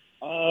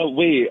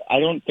 wait, I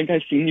don't think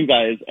I've seen you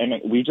guys.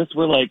 And we just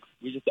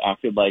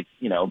acted like,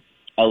 LA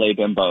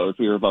bimbos.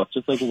 We were both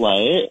just like,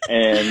 what?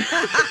 And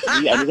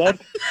we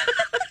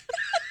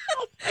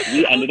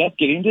ended up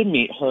getting to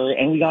meet her,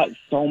 and we got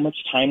so much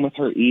time with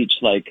her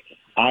each. Like,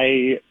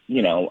 I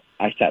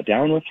sat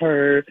down with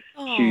her.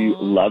 Aww. She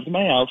loved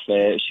my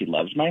outfit. She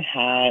loved my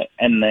hat.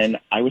 And then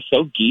I was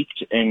so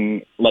gooped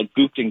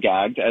and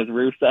gagged, as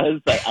Rue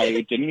says, that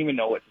I didn't even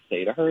know what to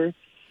say to her.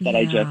 That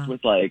I just was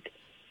like,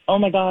 oh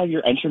my God,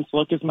 your entrance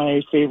look is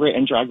my favorite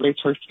in Drag Race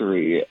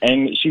history.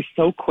 And she's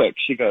so quick.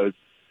 She goes,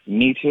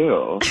 me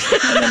too.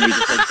 And then we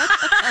just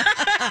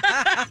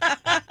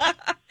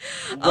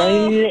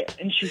right?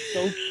 And she's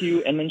so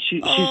cute. And then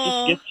she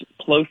just gets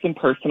close and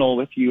personal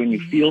with you, and you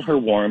feel her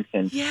warmth.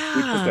 And we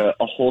took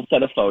a whole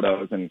set of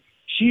photos, and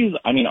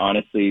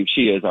honestly,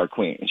 she is our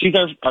queen. She's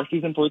our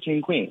season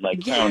 14 queen.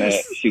 Count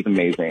it. She's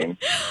amazing.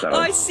 So. Oh,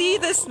 I see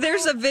this.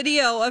 There's a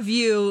video of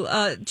you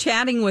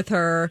chatting with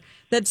her.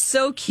 That's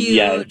so cute.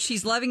 Yes.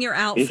 She's loving your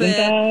outfit. Isn't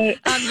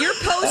that? You're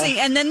posing,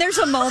 and then there's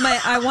a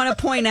moment I want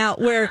to point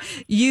out where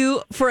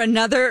you, for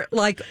another,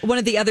 one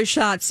of the other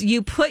shots,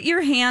 you put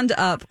your hand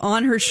up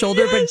on her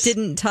shoulder but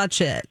didn't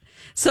touch it.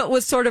 So it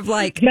was sort of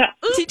like, and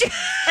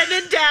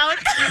then down.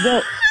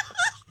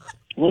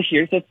 Well,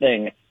 here's the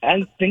thing.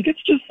 I think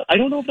it's just, I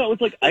don't know if that was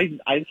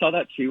I saw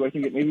that too. I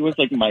think it maybe was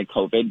my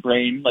COVID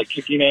brain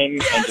kicking in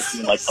and just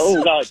being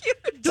oh God.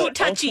 Don't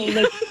touch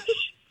you.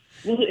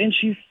 Well, and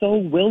she's so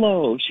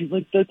Willow. She's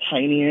the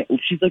tiniest.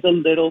 She's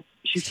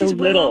she's so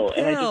little.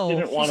 And I just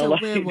didn't want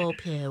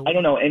to I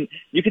don't know. And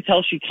you could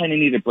tell she kind of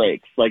needed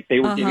breaks.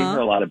 They were giving her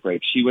a lot of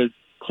breaks. She was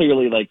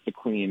clearly the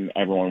queen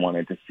everyone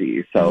wanted to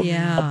see. So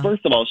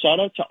first of all, shout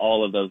out to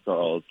all of those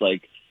girls.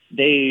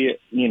 They're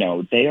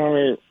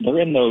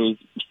in those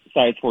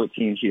size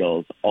 14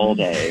 heels all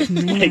day,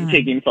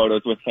 taking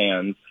photos with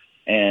fans.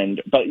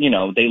 But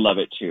they love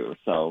it too.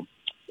 So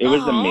it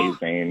was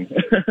amazing.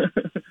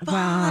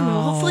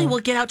 Wow. Hopefully we'll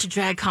get out to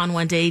DragCon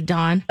one day,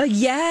 Dawn.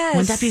 Yes.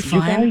 Wouldn't that be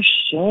fun? You guys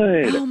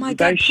should. Oh my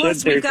God.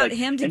 Plus we've got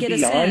him to get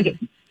us in.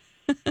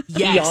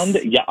 Yes.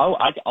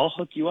 I'll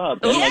hook you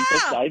up. And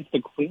besides the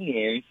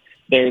queen,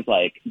 there's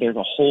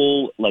a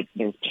whole,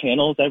 there's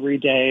panels every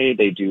day.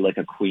 They do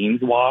a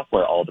queen's walk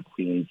where all the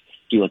queens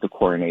do a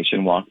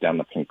coronation walk down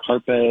the pink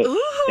carpet.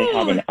 Ooh. They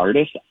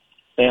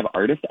have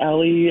artist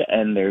alley,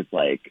 and there's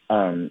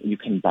you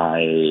can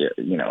buy,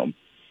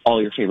 all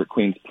your favorite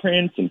queens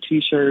prints and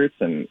t-shirts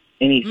and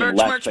anything.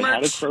 Merch.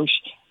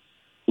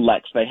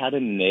 Lex, they had a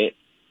knit.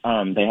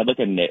 They had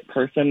a knit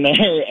person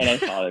there, and I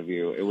thought of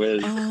you. It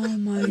was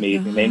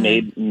amazing. God. They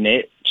made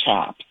knit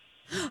chaps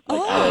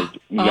out of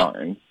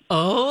yarn.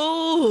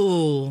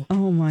 Oh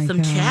my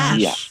some God. chaps.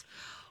 Yeah.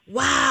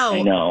 Wow.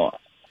 I know.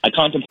 I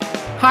contemplate.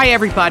 Hi,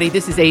 everybody.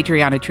 This is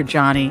Adriana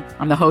Trajani.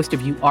 I'm the host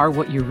of You Are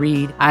What You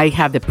Read. I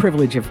have the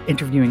privilege of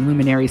interviewing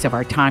luminaries of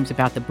our times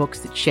about the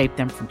books that shaped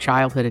them from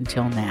childhood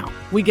until now.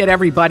 We get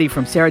everybody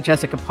from Sarah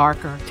Jessica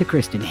Parker to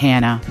Kristen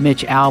Hanna,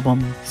 Mitch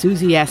Albom,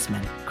 Susie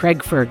Essman,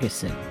 Craig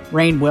Ferguson,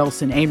 Rainn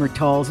Wilson, Amor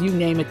Tolls, you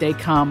name it, they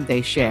come,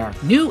 they share.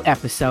 New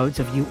episodes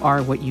of You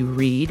Are What You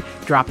Read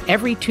drop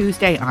every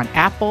Tuesday on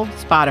Apple,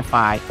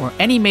 Spotify, or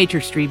any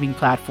major streaming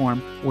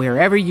platform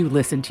wherever you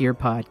listen to your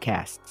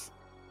podcasts.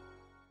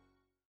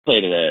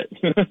 Played it.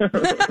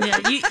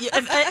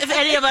 If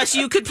any of us,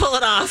 you could pull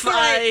it off.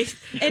 Right.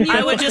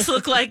 I would just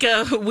look like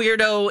a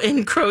weirdo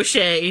in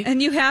crochet. And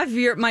you have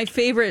my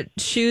favorite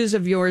shoes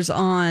of yours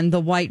on, the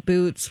white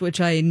boots, which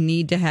I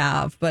need to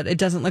have, but it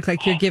doesn't look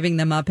like you're giving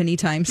them up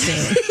anytime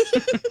soon.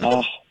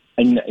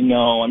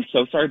 No, I'm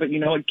so sorry, but you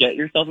know what? Get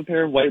yourself a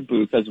pair of white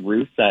boots. As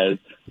Ruth says,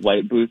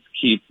 white boots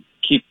keep.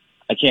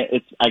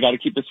 I got to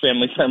keep this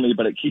family friendly,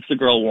 but it keeps the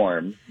girl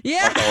warm.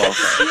 Yeah.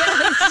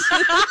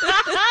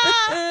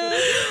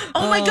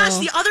 Oh my gosh!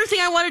 The other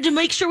thing I wanted to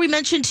make sure we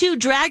mentioned too: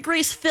 Drag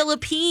Race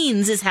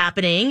Philippines is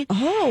happening.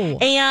 Oh,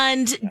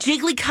 and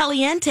Jiggly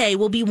Caliente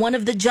will be one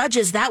of the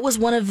judges. That was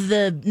one of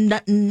the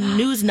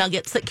news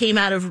nuggets that came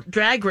out of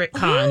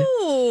DragCon.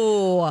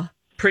 Oh,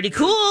 pretty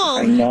cool.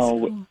 I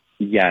know.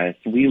 Yes,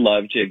 we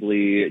love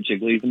Jiggly.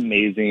 Jiggly's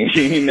amazing,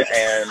 and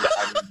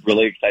I'm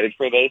really excited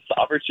for this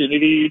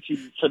opportunity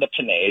for the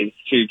Panays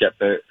to get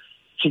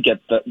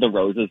the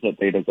roses that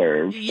they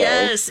deserve. So.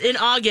 Yes, in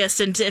August,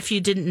 and if you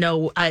didn't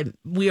know,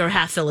 we are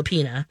half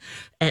Filipina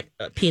at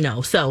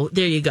Pinot, so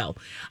there you go.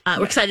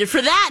 We're excited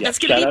for that. That's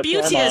going to be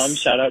beauteous.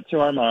 Shout out to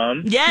our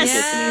mom.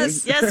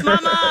 Yes,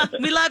 Mama,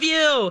 we love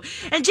you,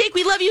 and Jake,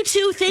 we love you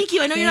too. Thank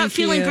you. I know you're not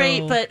feeling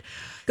great, but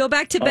go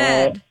back to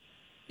bed.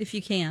 If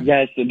you can.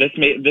 Yes, this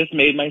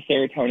made my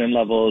serotonin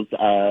levels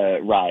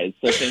rise.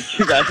 So thank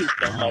you guys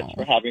so much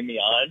for having me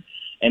on.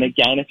 And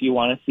again, if you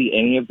want to see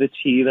any of the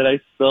tea that I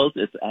spilled,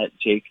 it's at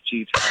Jake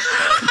G.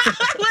 Thompson.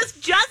 I was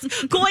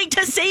just going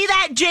to say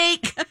that,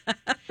 Jake.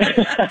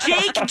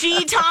 Jake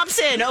G.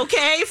 Thompson,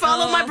 okay?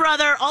 Follow my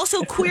brother.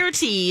 Also, Queer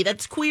Tea.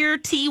 That's Queer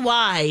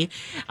TY.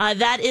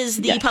 That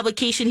is the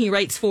publication he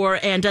writes for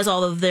and does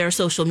all of their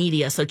social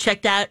media. So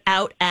check that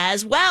out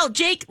as well.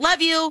 Jake,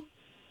 love you.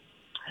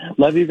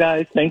 Love you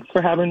guys. Thanks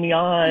for having me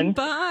on.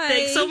 Bye.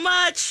 Thanks so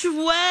much.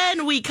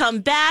 When we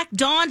come back,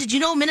 Dawn, did you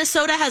know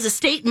Minnesota has a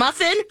state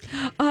muffin?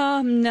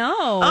 No.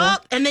 Oh,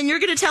 and then you're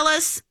going to tell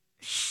us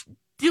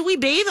Do we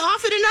bathe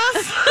often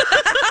enough?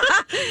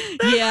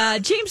 Yeah,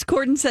 James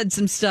Corden said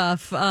some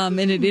stuff in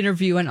an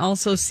interview, and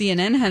also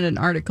CNN had an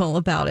article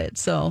about it.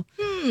 So,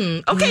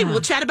 okay,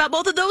 we'll chat about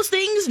both of those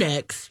things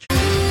next.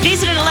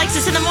 Jason and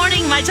Alexis in the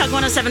morning, My Talk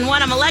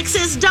 1071. I'm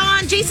Alexis.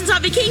 Dawn, Jason's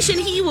on vacation.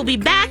 He will be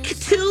back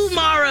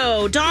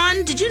tomorrow.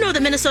 Dawn, did you know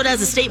that Minnesota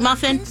has a state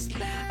muffin?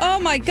 Oh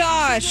my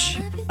gosh,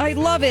 I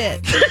love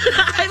it.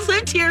 I've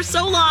lived here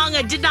so long,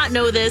 I did not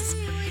know this.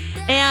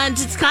 And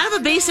it's kind of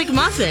a basic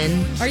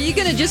muffin. Are you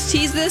going to just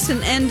tease this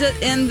and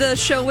end the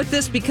show with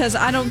this? Because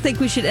I don't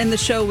think we should end the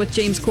show with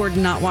James Corden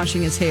not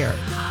washing his hair.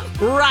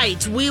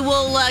 Right. We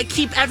will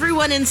keep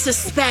everyone in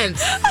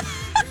suspense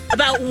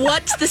about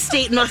what the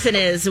state muffin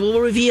is. We'll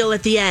reveal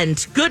at the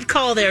end. Good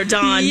call there,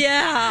 Dawn.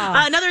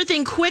 Yeah. Another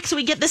thing quick, so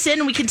we get this in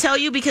and we can tell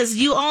you, because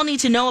you all need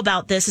to know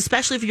about this,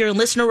 especially if you're in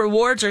listener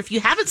rewards or if you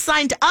haven't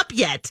signed up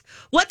yet.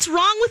 What's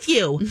wrong with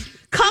you?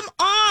 Come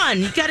on.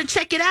 You got to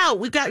check it out.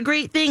 We've got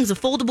great things. A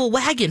foldable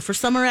wagon for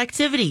summer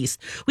activities.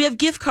 We have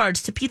gift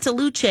cards to Pizza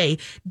Luce,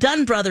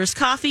 Dunn Brothers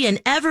Coffee,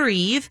 and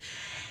Evereve.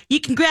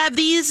 You can grab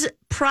these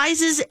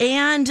prizes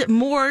and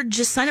more.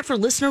 Just sign up for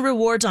listener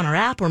rewards on our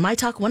app or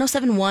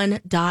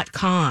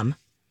mytalk1071.com.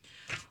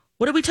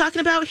 What are we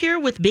talking about here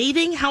with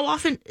bathing? How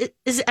often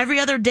is every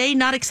other day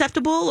not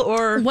acceptable?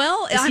 Or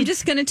well, I'm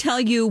just going to tell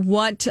you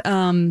what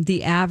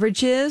the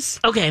average is.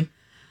 Okay.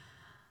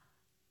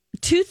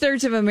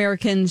 2/3 of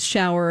Americans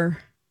shower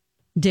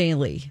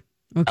daily.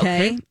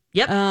 Okay.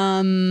 Yep.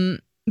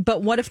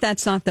 But what if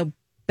that's not the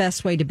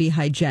best way to be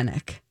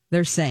hygienic?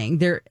 They're saying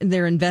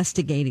they're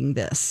investigating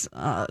this.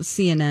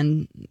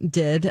 CNN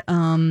did.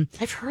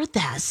 I've heard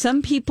that.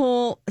 Some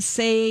people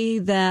say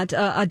that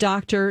a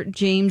doctor,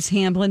 James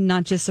Hamblin,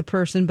 not just a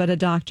person, but a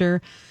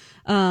doctor,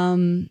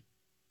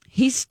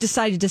 he's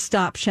decided to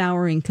stop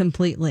showering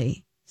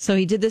completely. So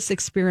he did this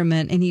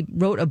experiment and he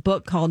wrote a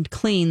book called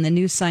Clean, The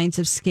New Science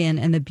of Skin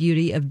and the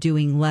Beauty of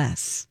Doing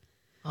Less.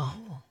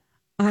 Oh.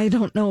 I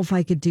don't know if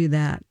I could do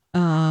that.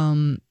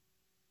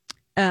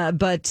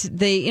 But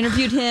they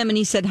interviewed him and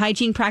he said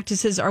hygiene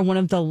practices are one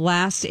of the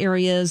last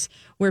areas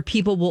where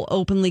people will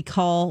openly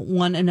call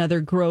one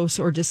another gross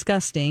or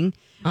disgusting.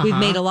 We've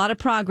made a lot of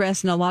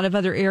progress in a lot of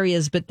other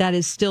areas, but that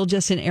is still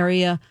just an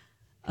area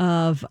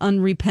of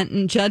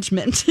unrepentant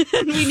judgment.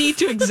 We need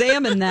to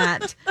examine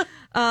that.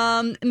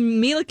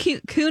 Mila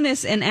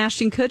Kunis and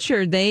Ashton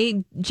Kutcher,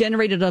 they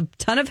generated a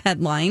ton of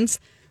headlines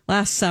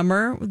last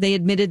summer. They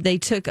admitted they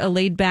took a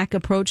laid-back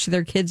approach to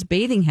their kids'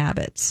 bathing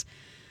habits.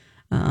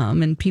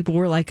 And people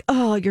were like,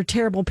 oh, you're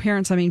terrible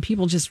parents. I mean,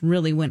 people just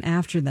really went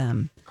after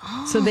them.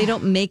 Oh. So they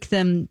don't make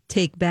them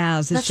take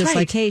baths. It's That's just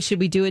right. like, hey, should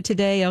we do it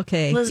today?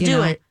 Okay. Let's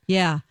do it.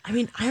 Yeah. I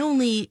mean, I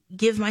only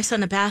give my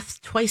son a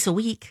bath twice a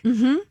week.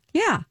 Mm-hmm.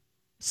 Yeah.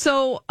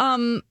 So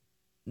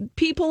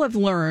people have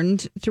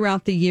learned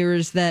throughout the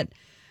years that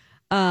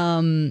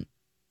that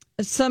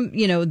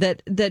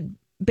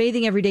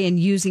bathing every day and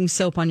using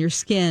soap on your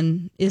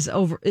skin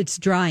it's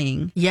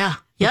drying. Yeah.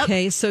 Yep.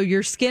 Okay, so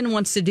your skin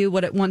wants to do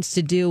what it wants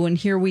to do, and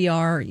here we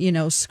are,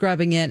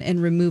 scrubbing it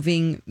and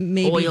removing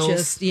maybe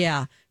oils.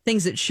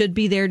 Things that should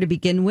be there to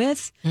begin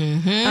with.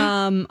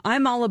 Mm-hmm.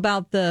 I'm all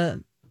about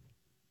the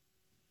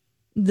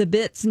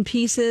bits and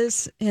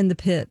pieces and the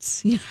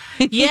pits. Yeah,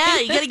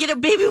 you got to get a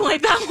baby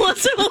wipe out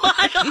once in a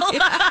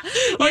while.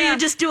 Or you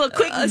just do a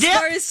quick As dip.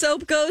 far as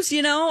soap goes,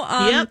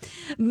 Yep.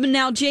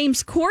 Now,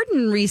 James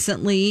Corden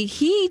recently,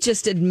 he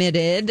just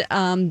admitted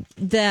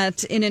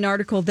that in an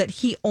article that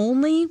he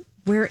only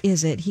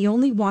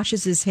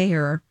washes his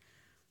hair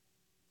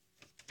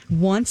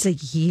once a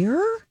year?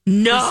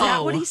 No. Is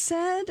that what he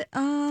said?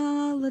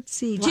 Let's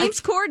see. James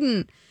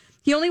Corden,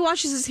 he only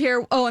washes his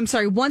hair,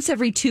 once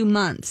every 2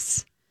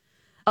 months.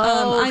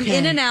 I'm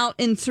in and out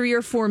in 3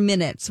 or 4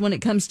 minutes when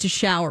it comes to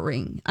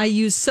showering. I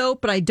use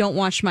soap, but I don't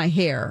wash my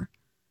hair.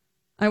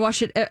 I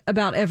wash it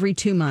about every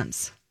 2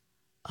 months.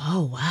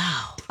 Oh,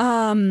 wow.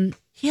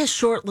 He has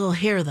short little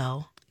hair,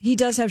 though. He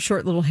does have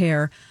short little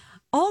hair.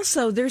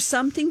 Also, there's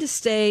something to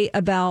say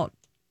about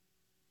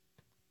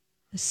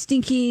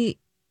stinky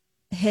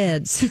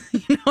heads.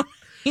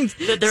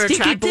 That they're stinky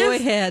attractive? boy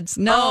heads.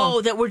 No.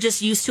 Oh, that we're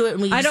just used to it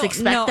and we just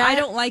expect that? I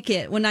don't like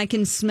it when I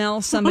can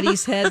smell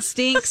somebody's head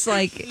stinks.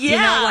 Like,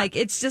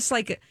 it's just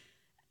like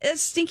a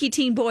stinky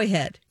teen boy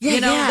head. Yeah,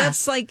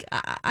 that's like,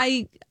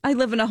 I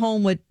live in a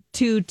home with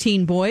 2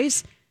 teen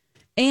boys.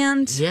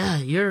 And yeah,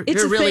 you're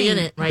it's a really thing,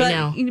 in it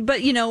now.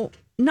 But,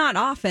 not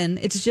often.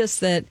 It's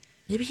just that.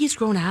 Maybe he's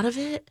grown out of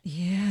it?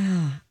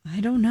 Yeah, I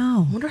don't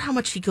know. I wonder how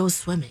much he goes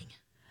swimming.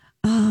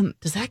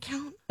 Does that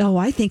count? Oh,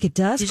 I think it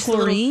does. Just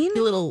Chlorine?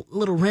 a little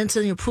rinse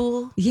in your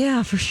pool?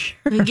 Yeah, for sure.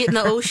 And get in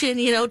the ocean,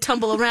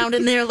 tumble around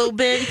in there a little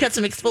bit. You got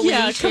some exfoliation.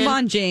 Yeah, come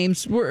on,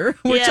 James. We're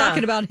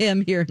talking about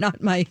him here,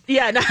 not my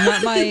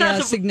not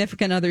my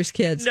significant other's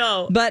kids.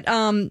 No. But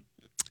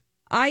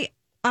I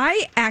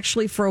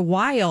actually for a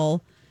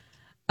while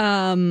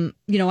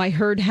I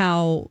heard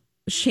how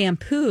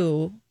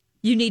shampoo,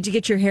 you need to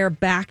get your hair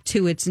back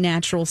to its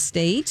natural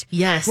state.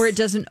 Yes. Where it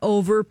doesn't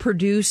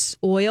overproduce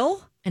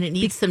oil. And it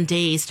needs some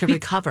days to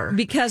recover.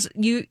 Because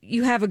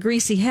you have a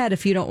greasy head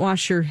if you don't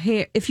wash your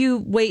hair. If you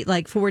wait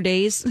like 4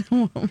 days,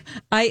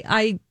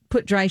 I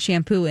put dry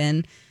shampoo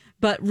in,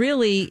 but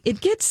really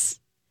it gets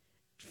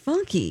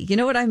funky. You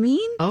know what I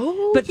mean?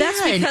 Oh, but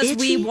that's yeah, because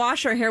itchy. we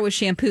wash our hair with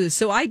shampoo.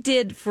 So I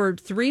did for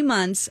 3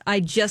 months.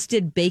 I just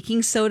did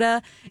baking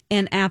soda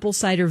and apple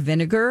cider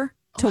vinegar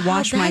to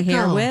wash my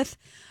hair with.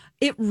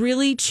 It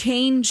really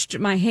changed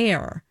my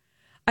hair.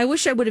 I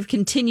wish I would have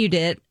continued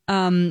it.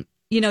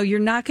 You're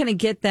not going to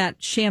get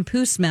that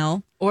shampoo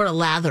smell or a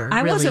lather.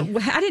 I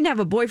didn't have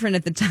a boyfriend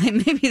at the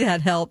time. Maybe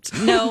that helped.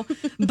 No,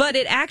 but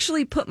it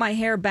actually put my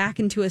hair back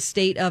into a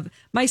state of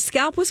my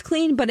scalp was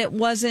clean, but it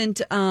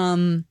wasn't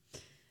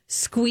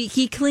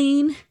squeaky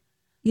clean.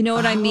 You know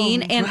what I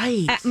mean? And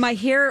my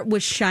hair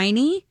was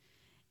shiny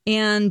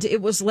and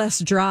it was less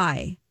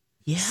dry.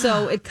 Yeah.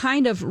 So it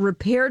kind of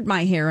repaired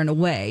my hair in a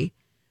way.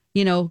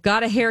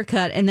 Got a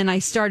haircut, and then I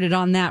started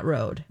on that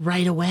road.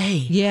 Right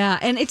away. Yeah,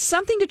 and it's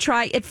something to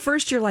try. At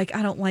first, you're like,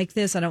 I don't like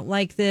this. It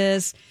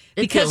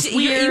because feels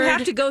weird. You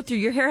have to go through,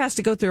 your hair has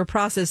to go through a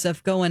process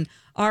of going,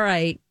 all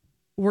right,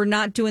 we're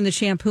not doing the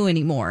shampoo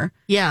anymore.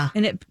 Yeah.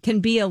 And it can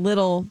be a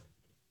little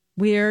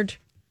weird.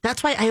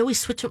 That's why I always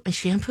switch up my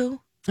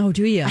shampoo. Oh,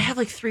 do you? I have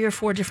like 3 or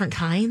 4 different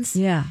kinds.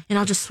 Yeah. And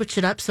I'll just switch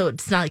it up so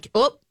it's not like,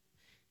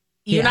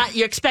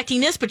 you're expecting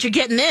this, but you're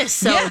getting this.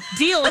 So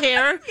deal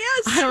hair.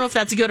 Yes. I don't know if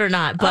that's good or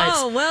not,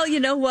 but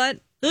you know what?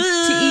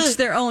 To each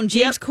their own.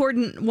 James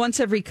Corden once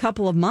every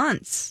couple of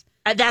months.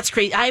 That's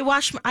crazy. I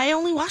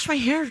only wash my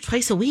hair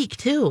twice a week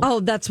too.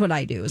 Oh, that's what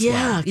I do as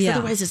well. Yeah,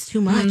 otherwise it's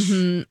too much.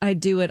 Mm-hmm. I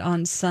do it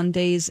on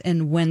Sundays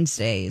and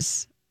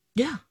Wednesdays.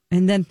 Yeah.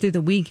 And then through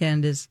the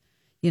weekend is,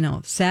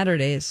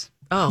 Saturdays.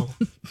 Oh,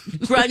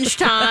 grunge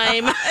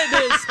time.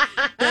 It is.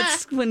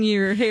 That's when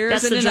your hair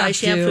That's isn't the dry enough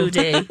shampoo to.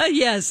 day.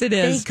 Yes, it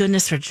is. Thank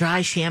goodness for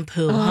dry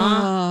shampoo,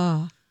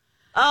 huh?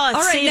 Oh,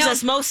 it saves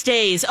us most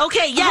days.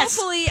 Okay, yes.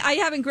 Hopefully, I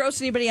haven't grossed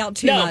anybody out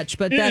too much,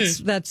 but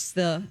that's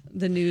the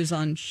news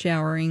on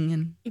showering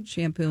and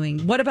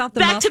shampooing. What about the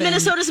Back muffin? to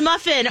Minnesota's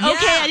muffin. Yeah.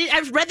 Okay,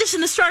 I've read this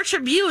in the Star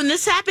Tribune.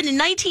 This happened in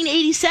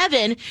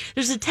 1987.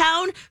 There's a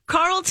town,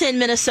 Carlton,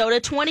 Minnesota,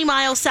 20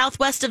 miles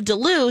southwest of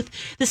Duluth.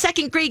 The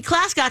second grade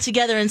class got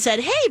together and said,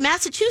 hey,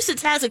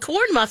 Massachusetts has a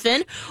corn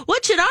muffin.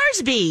 What should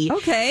ours be?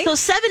 Okay. So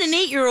 7 and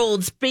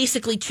 8-year-olds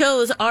basically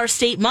chose our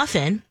state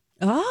muffin.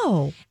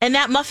 Oh. And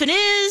that muffin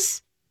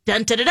is,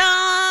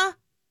 dun-da-da-da,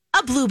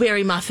 a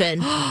blueberry muffin.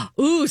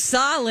 Ooh,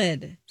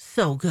 solid.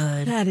 So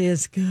good. That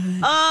is good.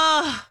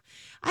 I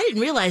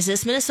didn't realize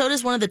this. Minnesota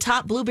is one of the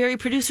top blueberry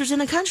producers in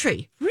the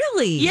country.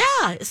 Really?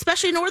 Yeah,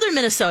 especially northern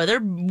Minnesota.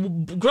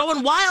 They're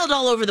growing wild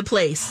all over the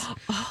place.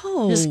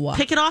 Oh. Just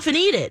pick it off and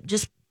eat it.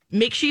 Just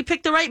make sure you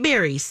pick the right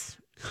berries.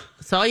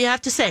 That's all you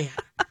have to say.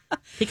 I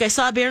think I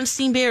saw a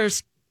Berenstain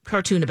Bears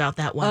cartoon about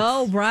that once.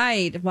 Oh,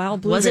 right.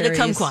 Wild blueberries. Was it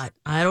a kumquat?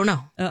 I don't know.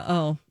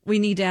 Uh-oh. We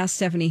need to ask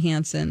Stephanie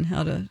Hansen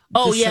how to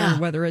discern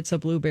whether it's a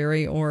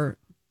blueberry or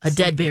a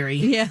dead berry.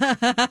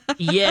 Yeah.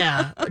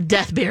 Yeah. A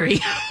death berry.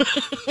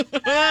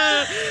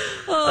 Oh,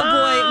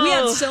 boy. We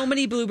had so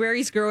many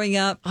blueberries growing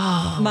up.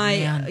 Oh,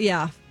 man.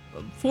 Yeah.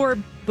 4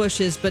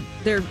 bushes, but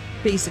they're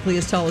basically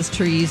as tall as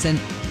trees. And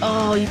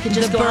you can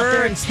just go out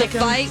there and pick the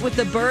them. fight with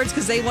the birds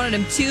because they wanted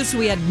them too. So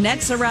we had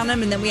nets around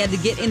them, and then we had to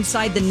get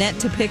inside the net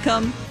to pick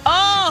them.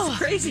 Oh, it's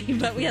crazy!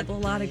 But we had a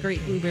lot of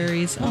great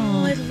blueberries.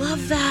 Oh, I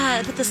love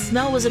that. But the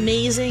smell was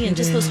amazing, and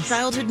just those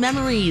childhood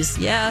memories.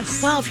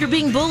 Yes. Well, if you're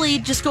being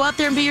bullied, just go out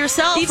there and be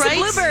yourself. Eat right? some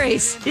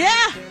blueberries.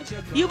 Yeah.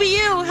 You be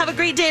you. Have a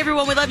great day,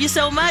 everyone. We love you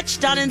so much.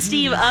 Donna and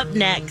Steve up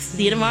next.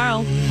 See you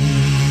tomorrow.